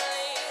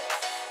lonely.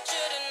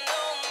 Should've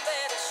known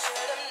better.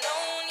 Should've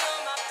known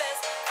you're my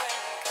best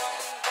friend.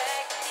 Come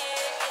back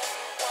here, give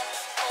me one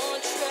more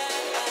try.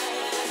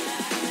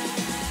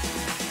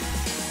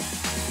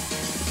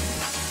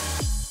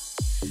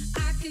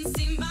 I can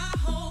see my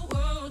whole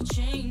world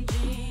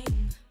changing.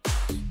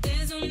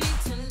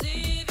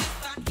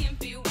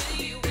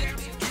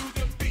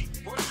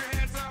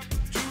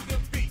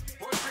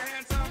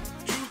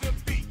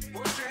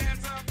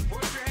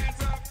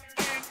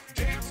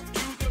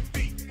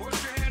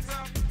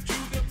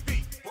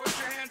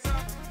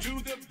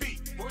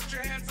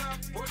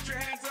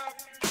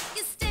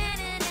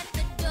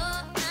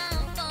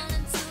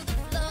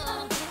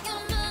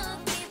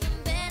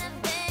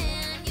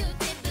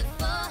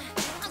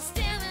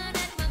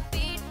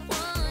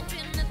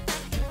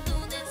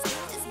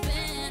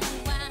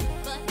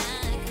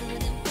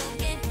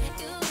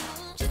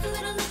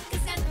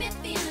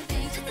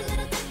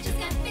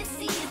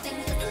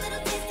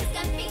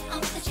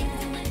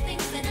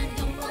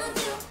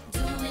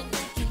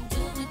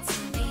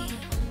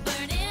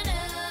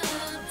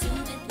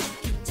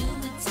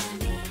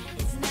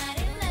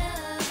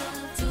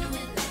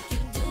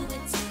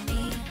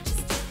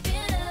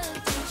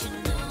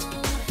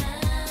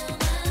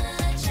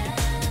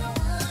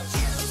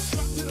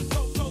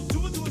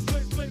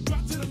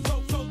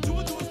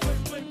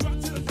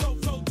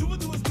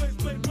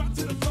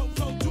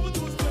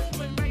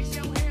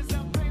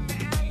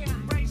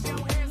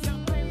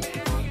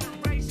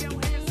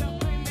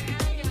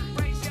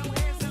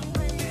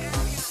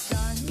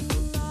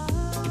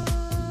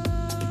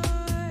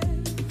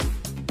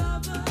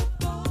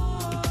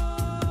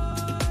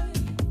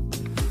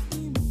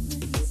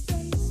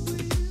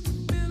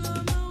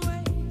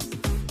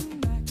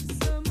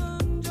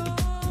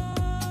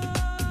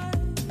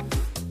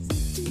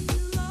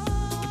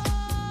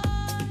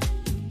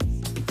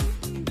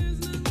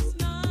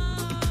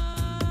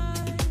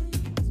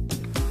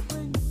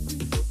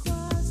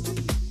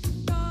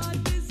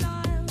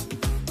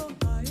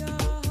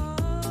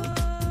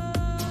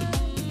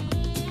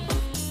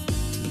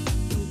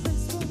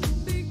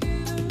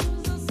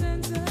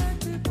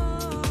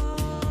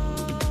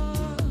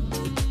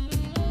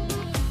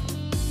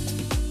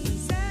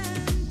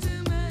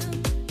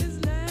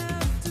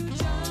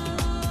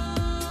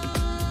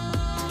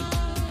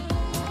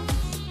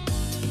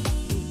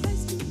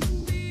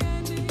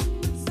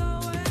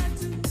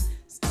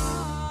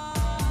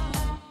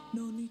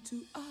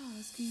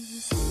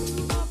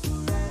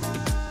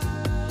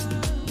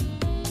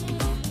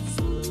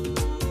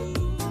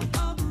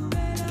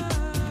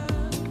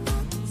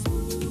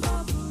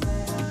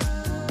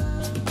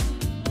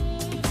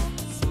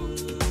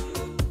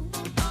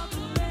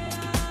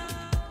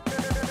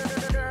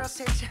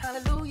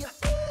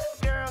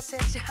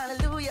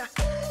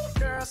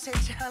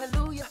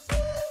 hallelujah.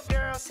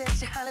 Girl said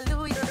she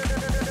hallelujah.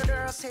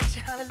 Girl said she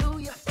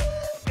hallelujah.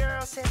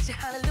 Girl said she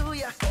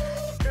hallelujah.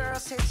 Girl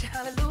said she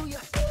hallelujah.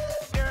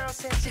 Girl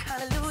said she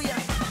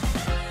hallelujah.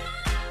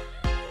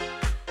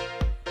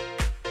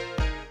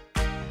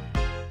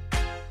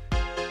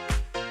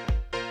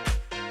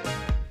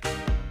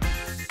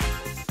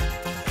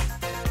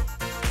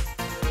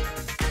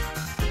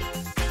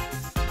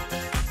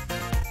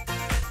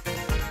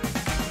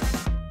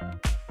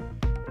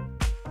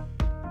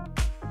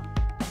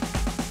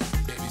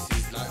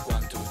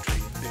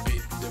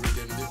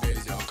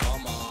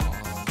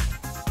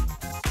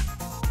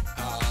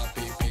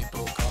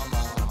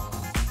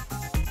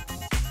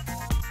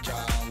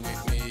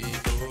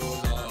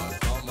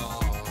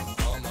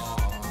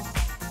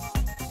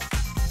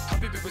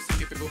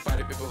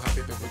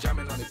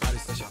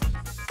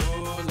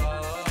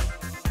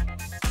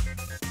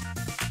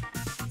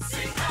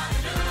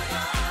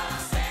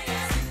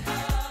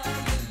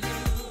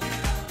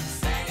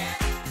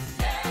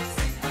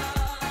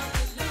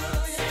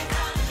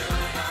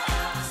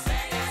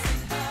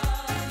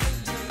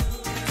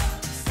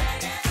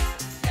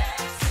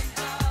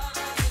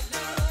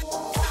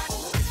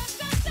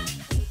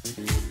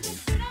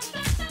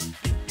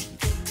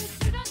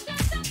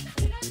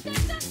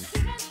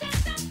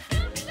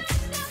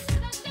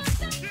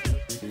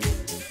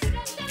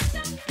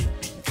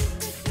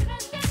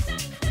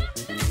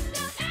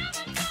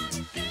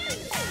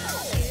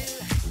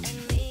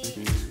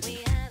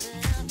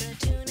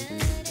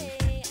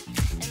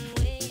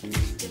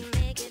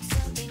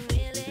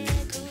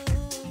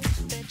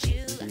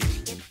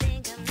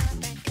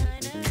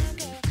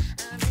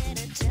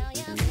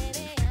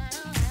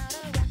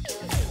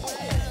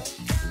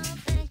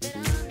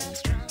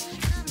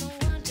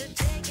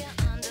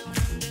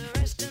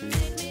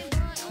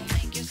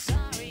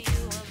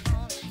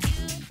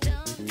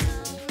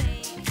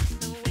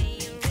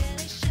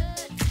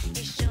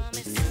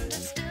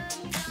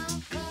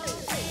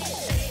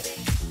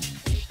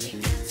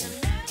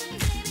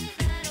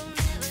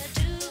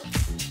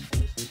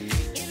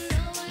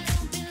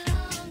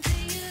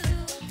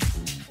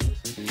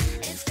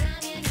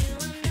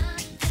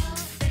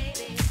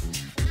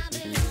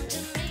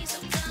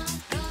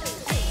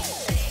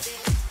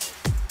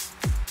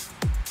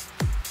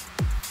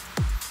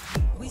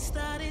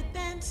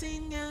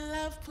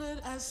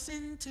 us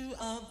into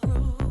a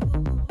groove.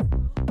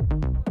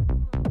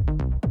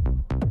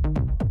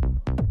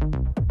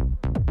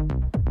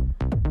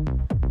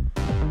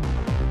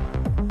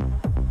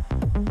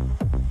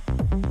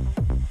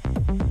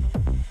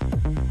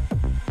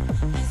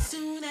 As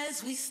soon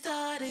as we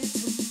started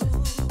to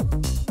move,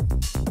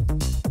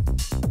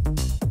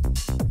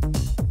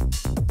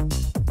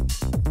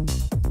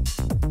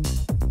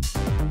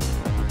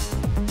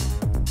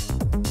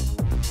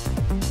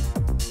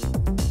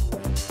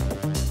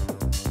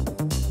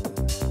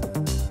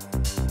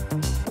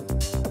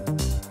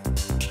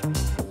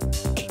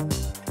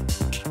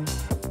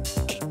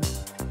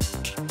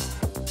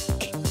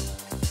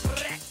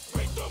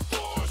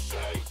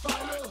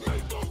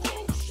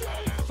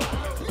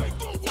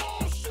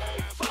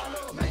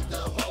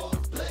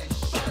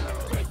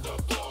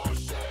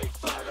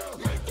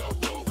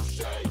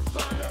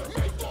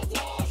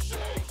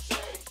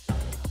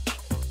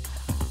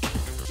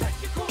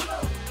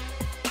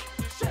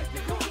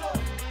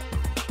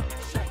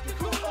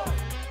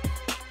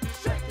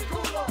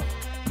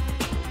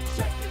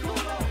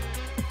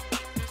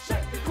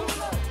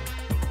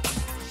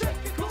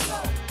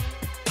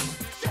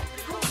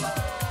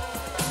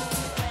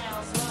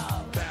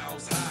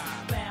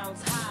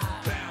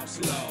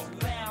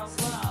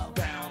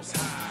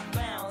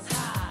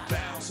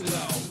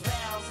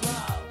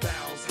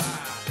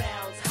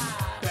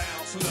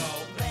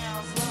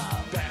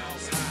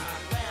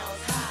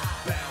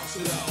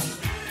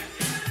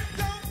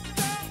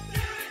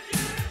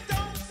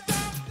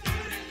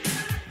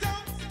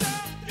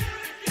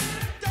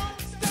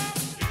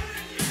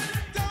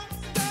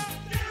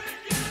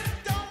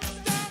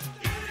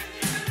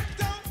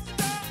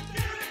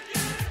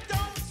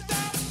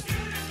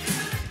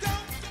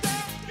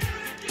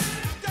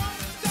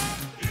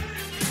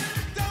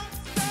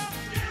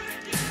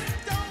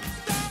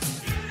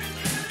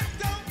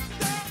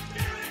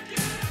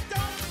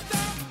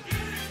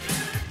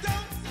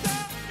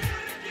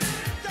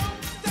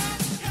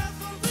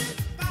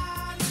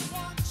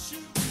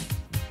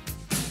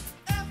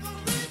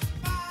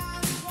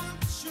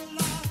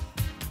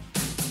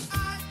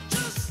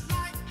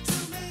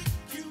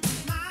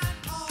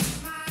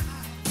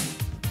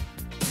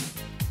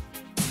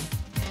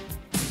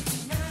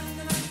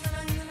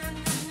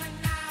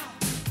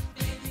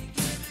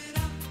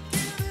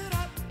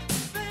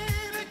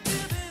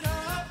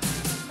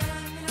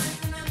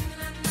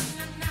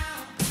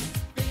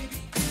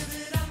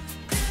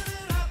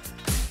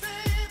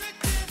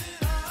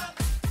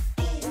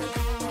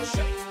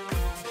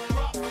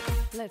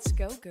 let's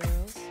go,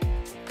 girls.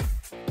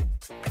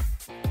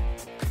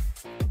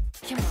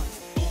 Come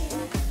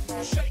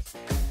on. Shake,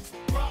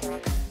 rock.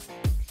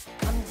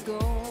 I'm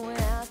going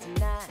out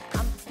tonight.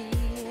 I'm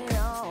feeling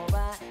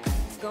alright.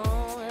 Go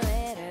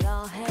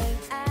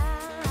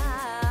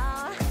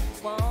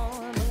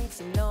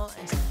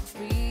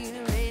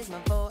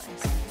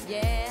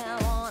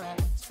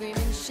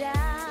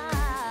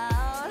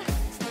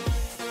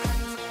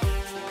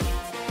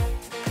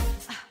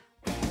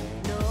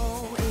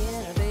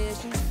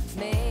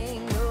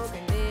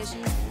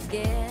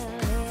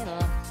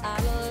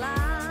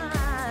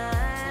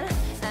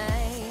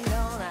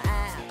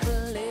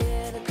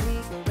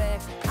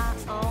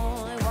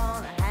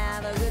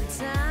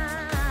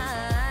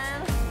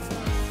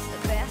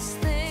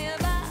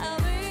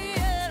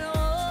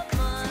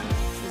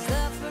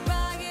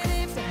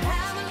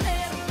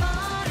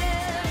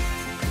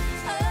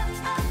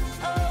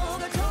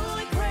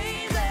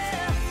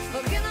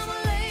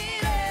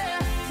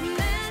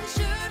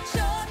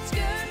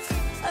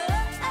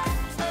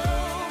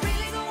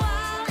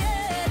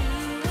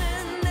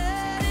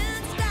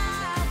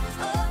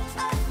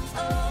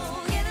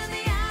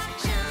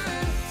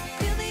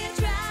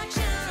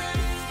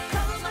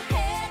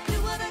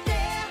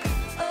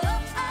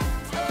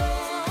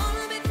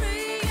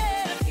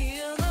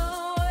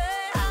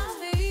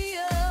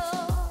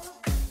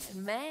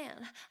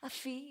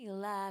feel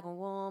like a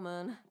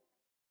woman.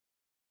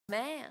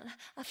 Man,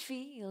 I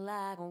feel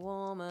like a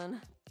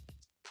woman.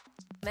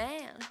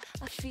 Man,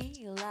 I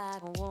feel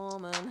like a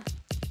woman.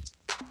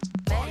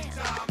 Party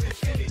time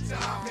is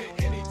anytime,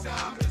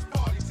 anytime is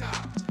party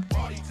time.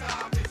 Party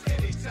time is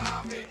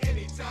anytime,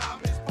 anytime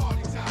is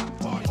party time.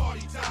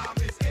 Party time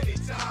is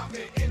anytime,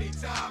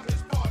 anytime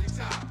is party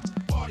time.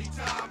 Party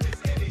time is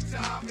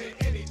anytime,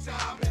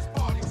 anytime is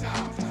party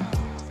time.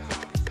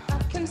 I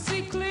can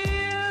see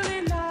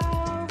clearly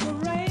now the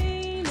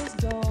rain is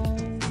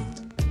gone.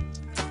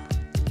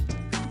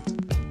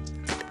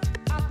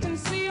 I can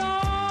see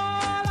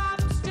all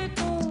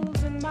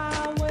obstacles in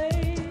my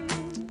way.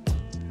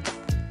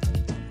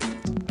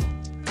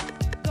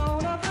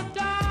 Gone are the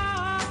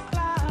dark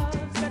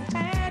clouds that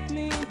had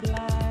me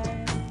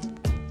blind.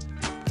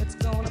 It's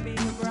gonna be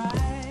a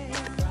bright,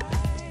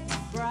 bright,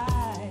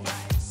 bright,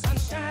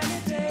 sunshiny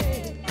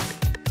day.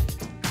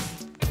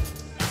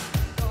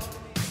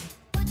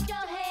 Put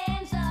your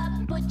hands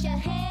up, put your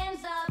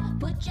hands up,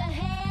 put your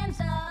hands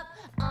up.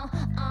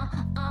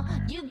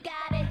 You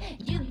got it,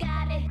 you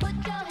got it. Put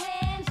your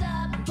hands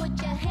up, put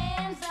your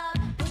hands up,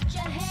 put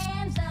your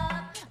hands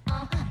up.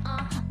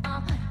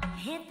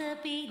 Hit the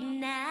beat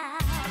now.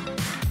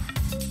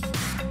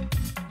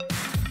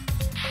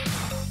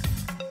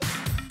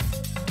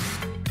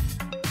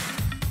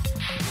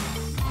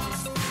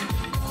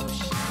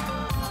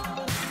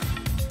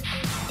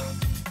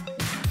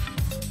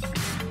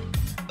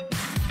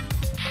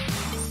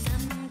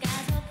 Some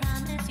guys will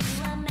promise you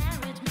a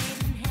marriage made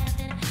in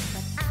heaven,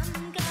 but I'm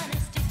gonna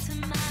stick to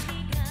my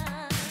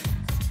guns.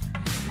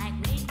 Like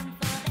waiting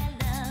for that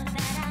love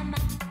that I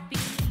might be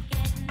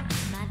getting.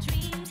 My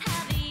dreams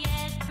have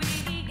yet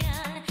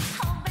begun.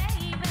 Oh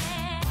baby,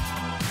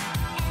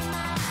 am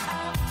I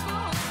a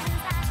fool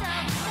 'cause I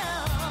don't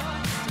know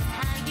just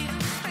how you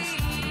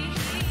feel?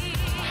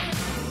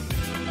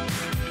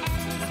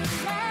 And this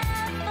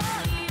love for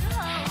you,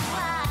 oh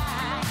I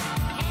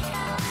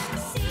can't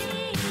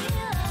see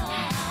you.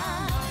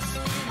 Lost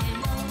in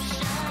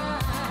emotion,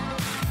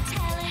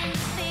 telling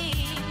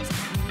things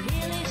you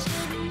really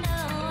shouldn't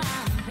know.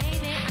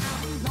 Baby,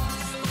 I'm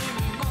lost in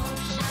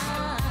emotion.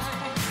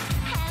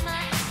 Am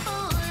I a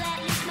fool? At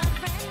least my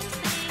friends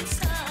think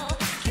so.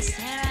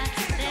 Sarah,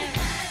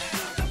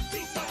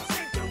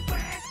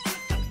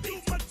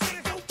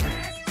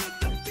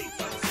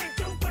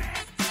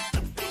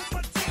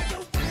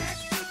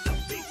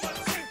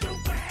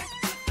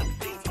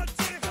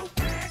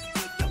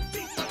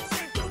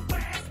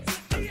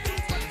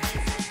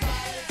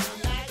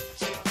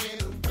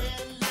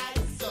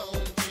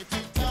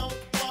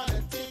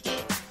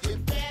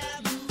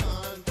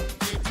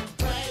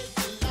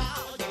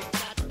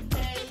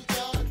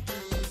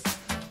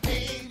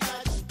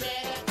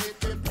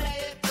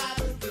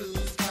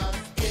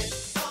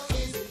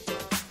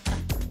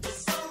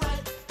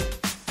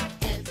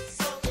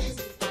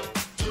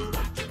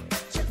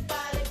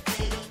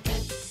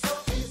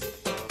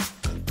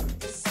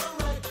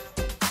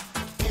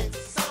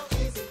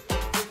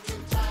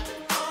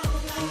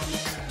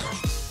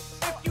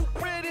 If you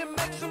pretty,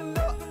 make some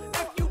noise.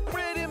 If you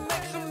pretty,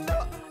 make some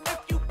noise. If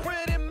you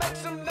pretty, make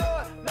some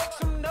noise. Make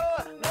some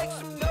noise. Make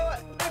some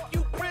noise. If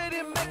you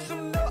pretty, make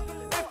some noise.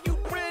 If you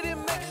pretty,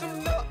 make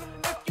some noise.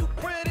 If you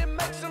pretty,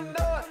 make some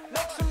noise.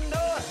 Make some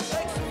noise.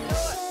 Make some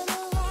noise.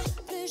 T'aimeras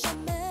plus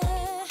jamais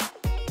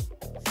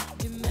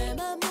du même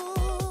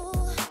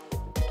amour.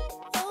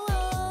 Oh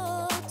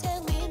oh,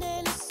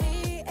 terminer le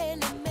si et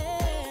le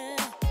mais.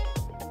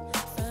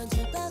 Fin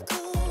du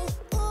parcours.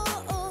 Oh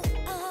oh,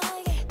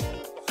 aïe.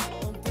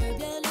 On peut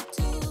bien le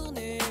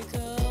tourner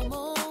comme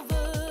on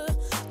veut.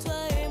 Toi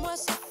et moi,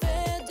 ça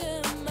fait de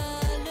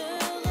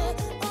malheureux.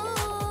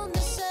 On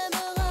ne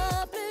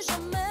s'aimera plus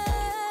jamais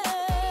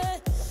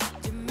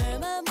du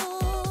même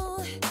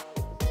amour.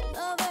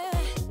 Oh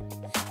baby,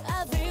 à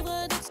vivre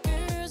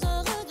d'excuses en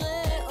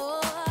regret.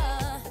 Oh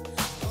ah,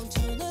 on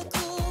tourne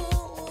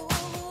court.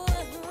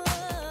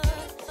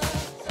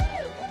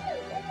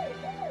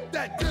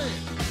 That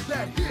dance,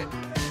 that hit,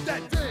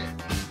 that dance,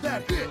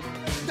 that hit,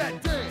 that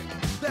dance,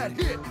 that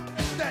hit,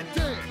 that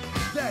dance,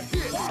 that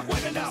hit. Walk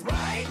with it now,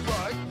 right,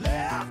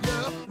 left,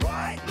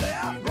 right,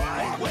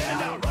 walk with it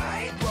now,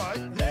 right,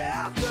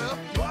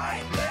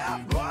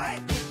 left, right.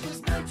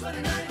 It's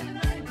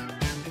 929,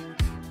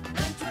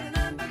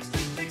 929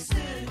 Backstreet Big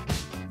City.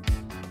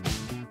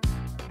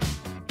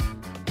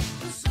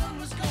 The sun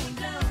was going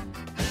down,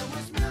 there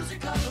was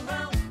music all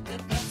around,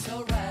 and that's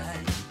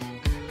alright.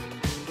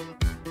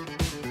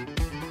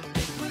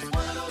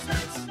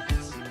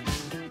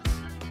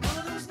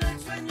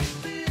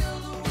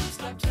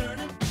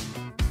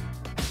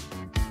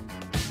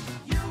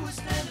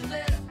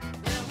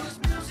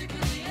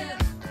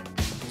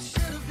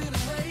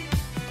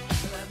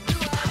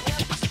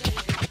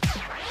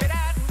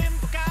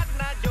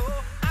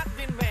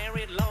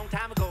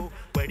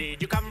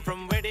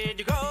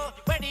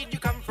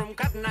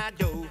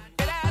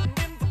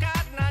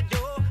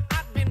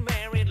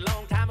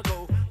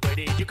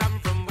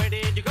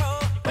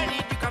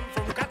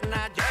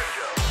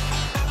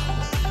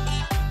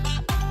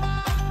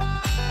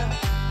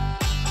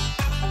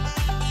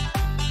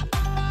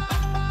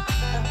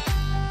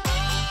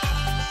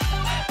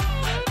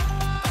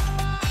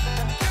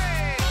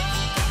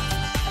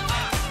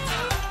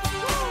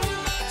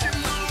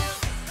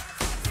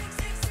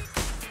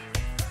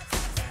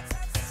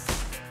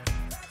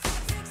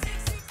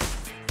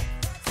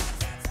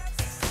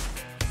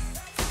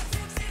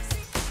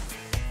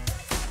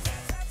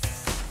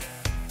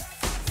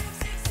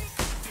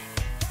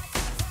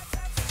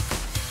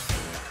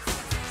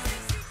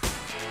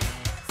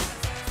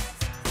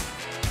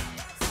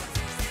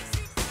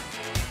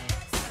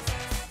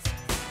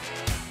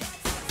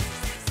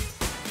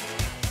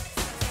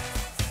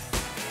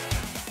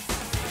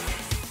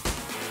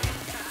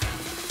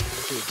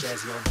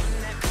 jazzy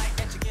on.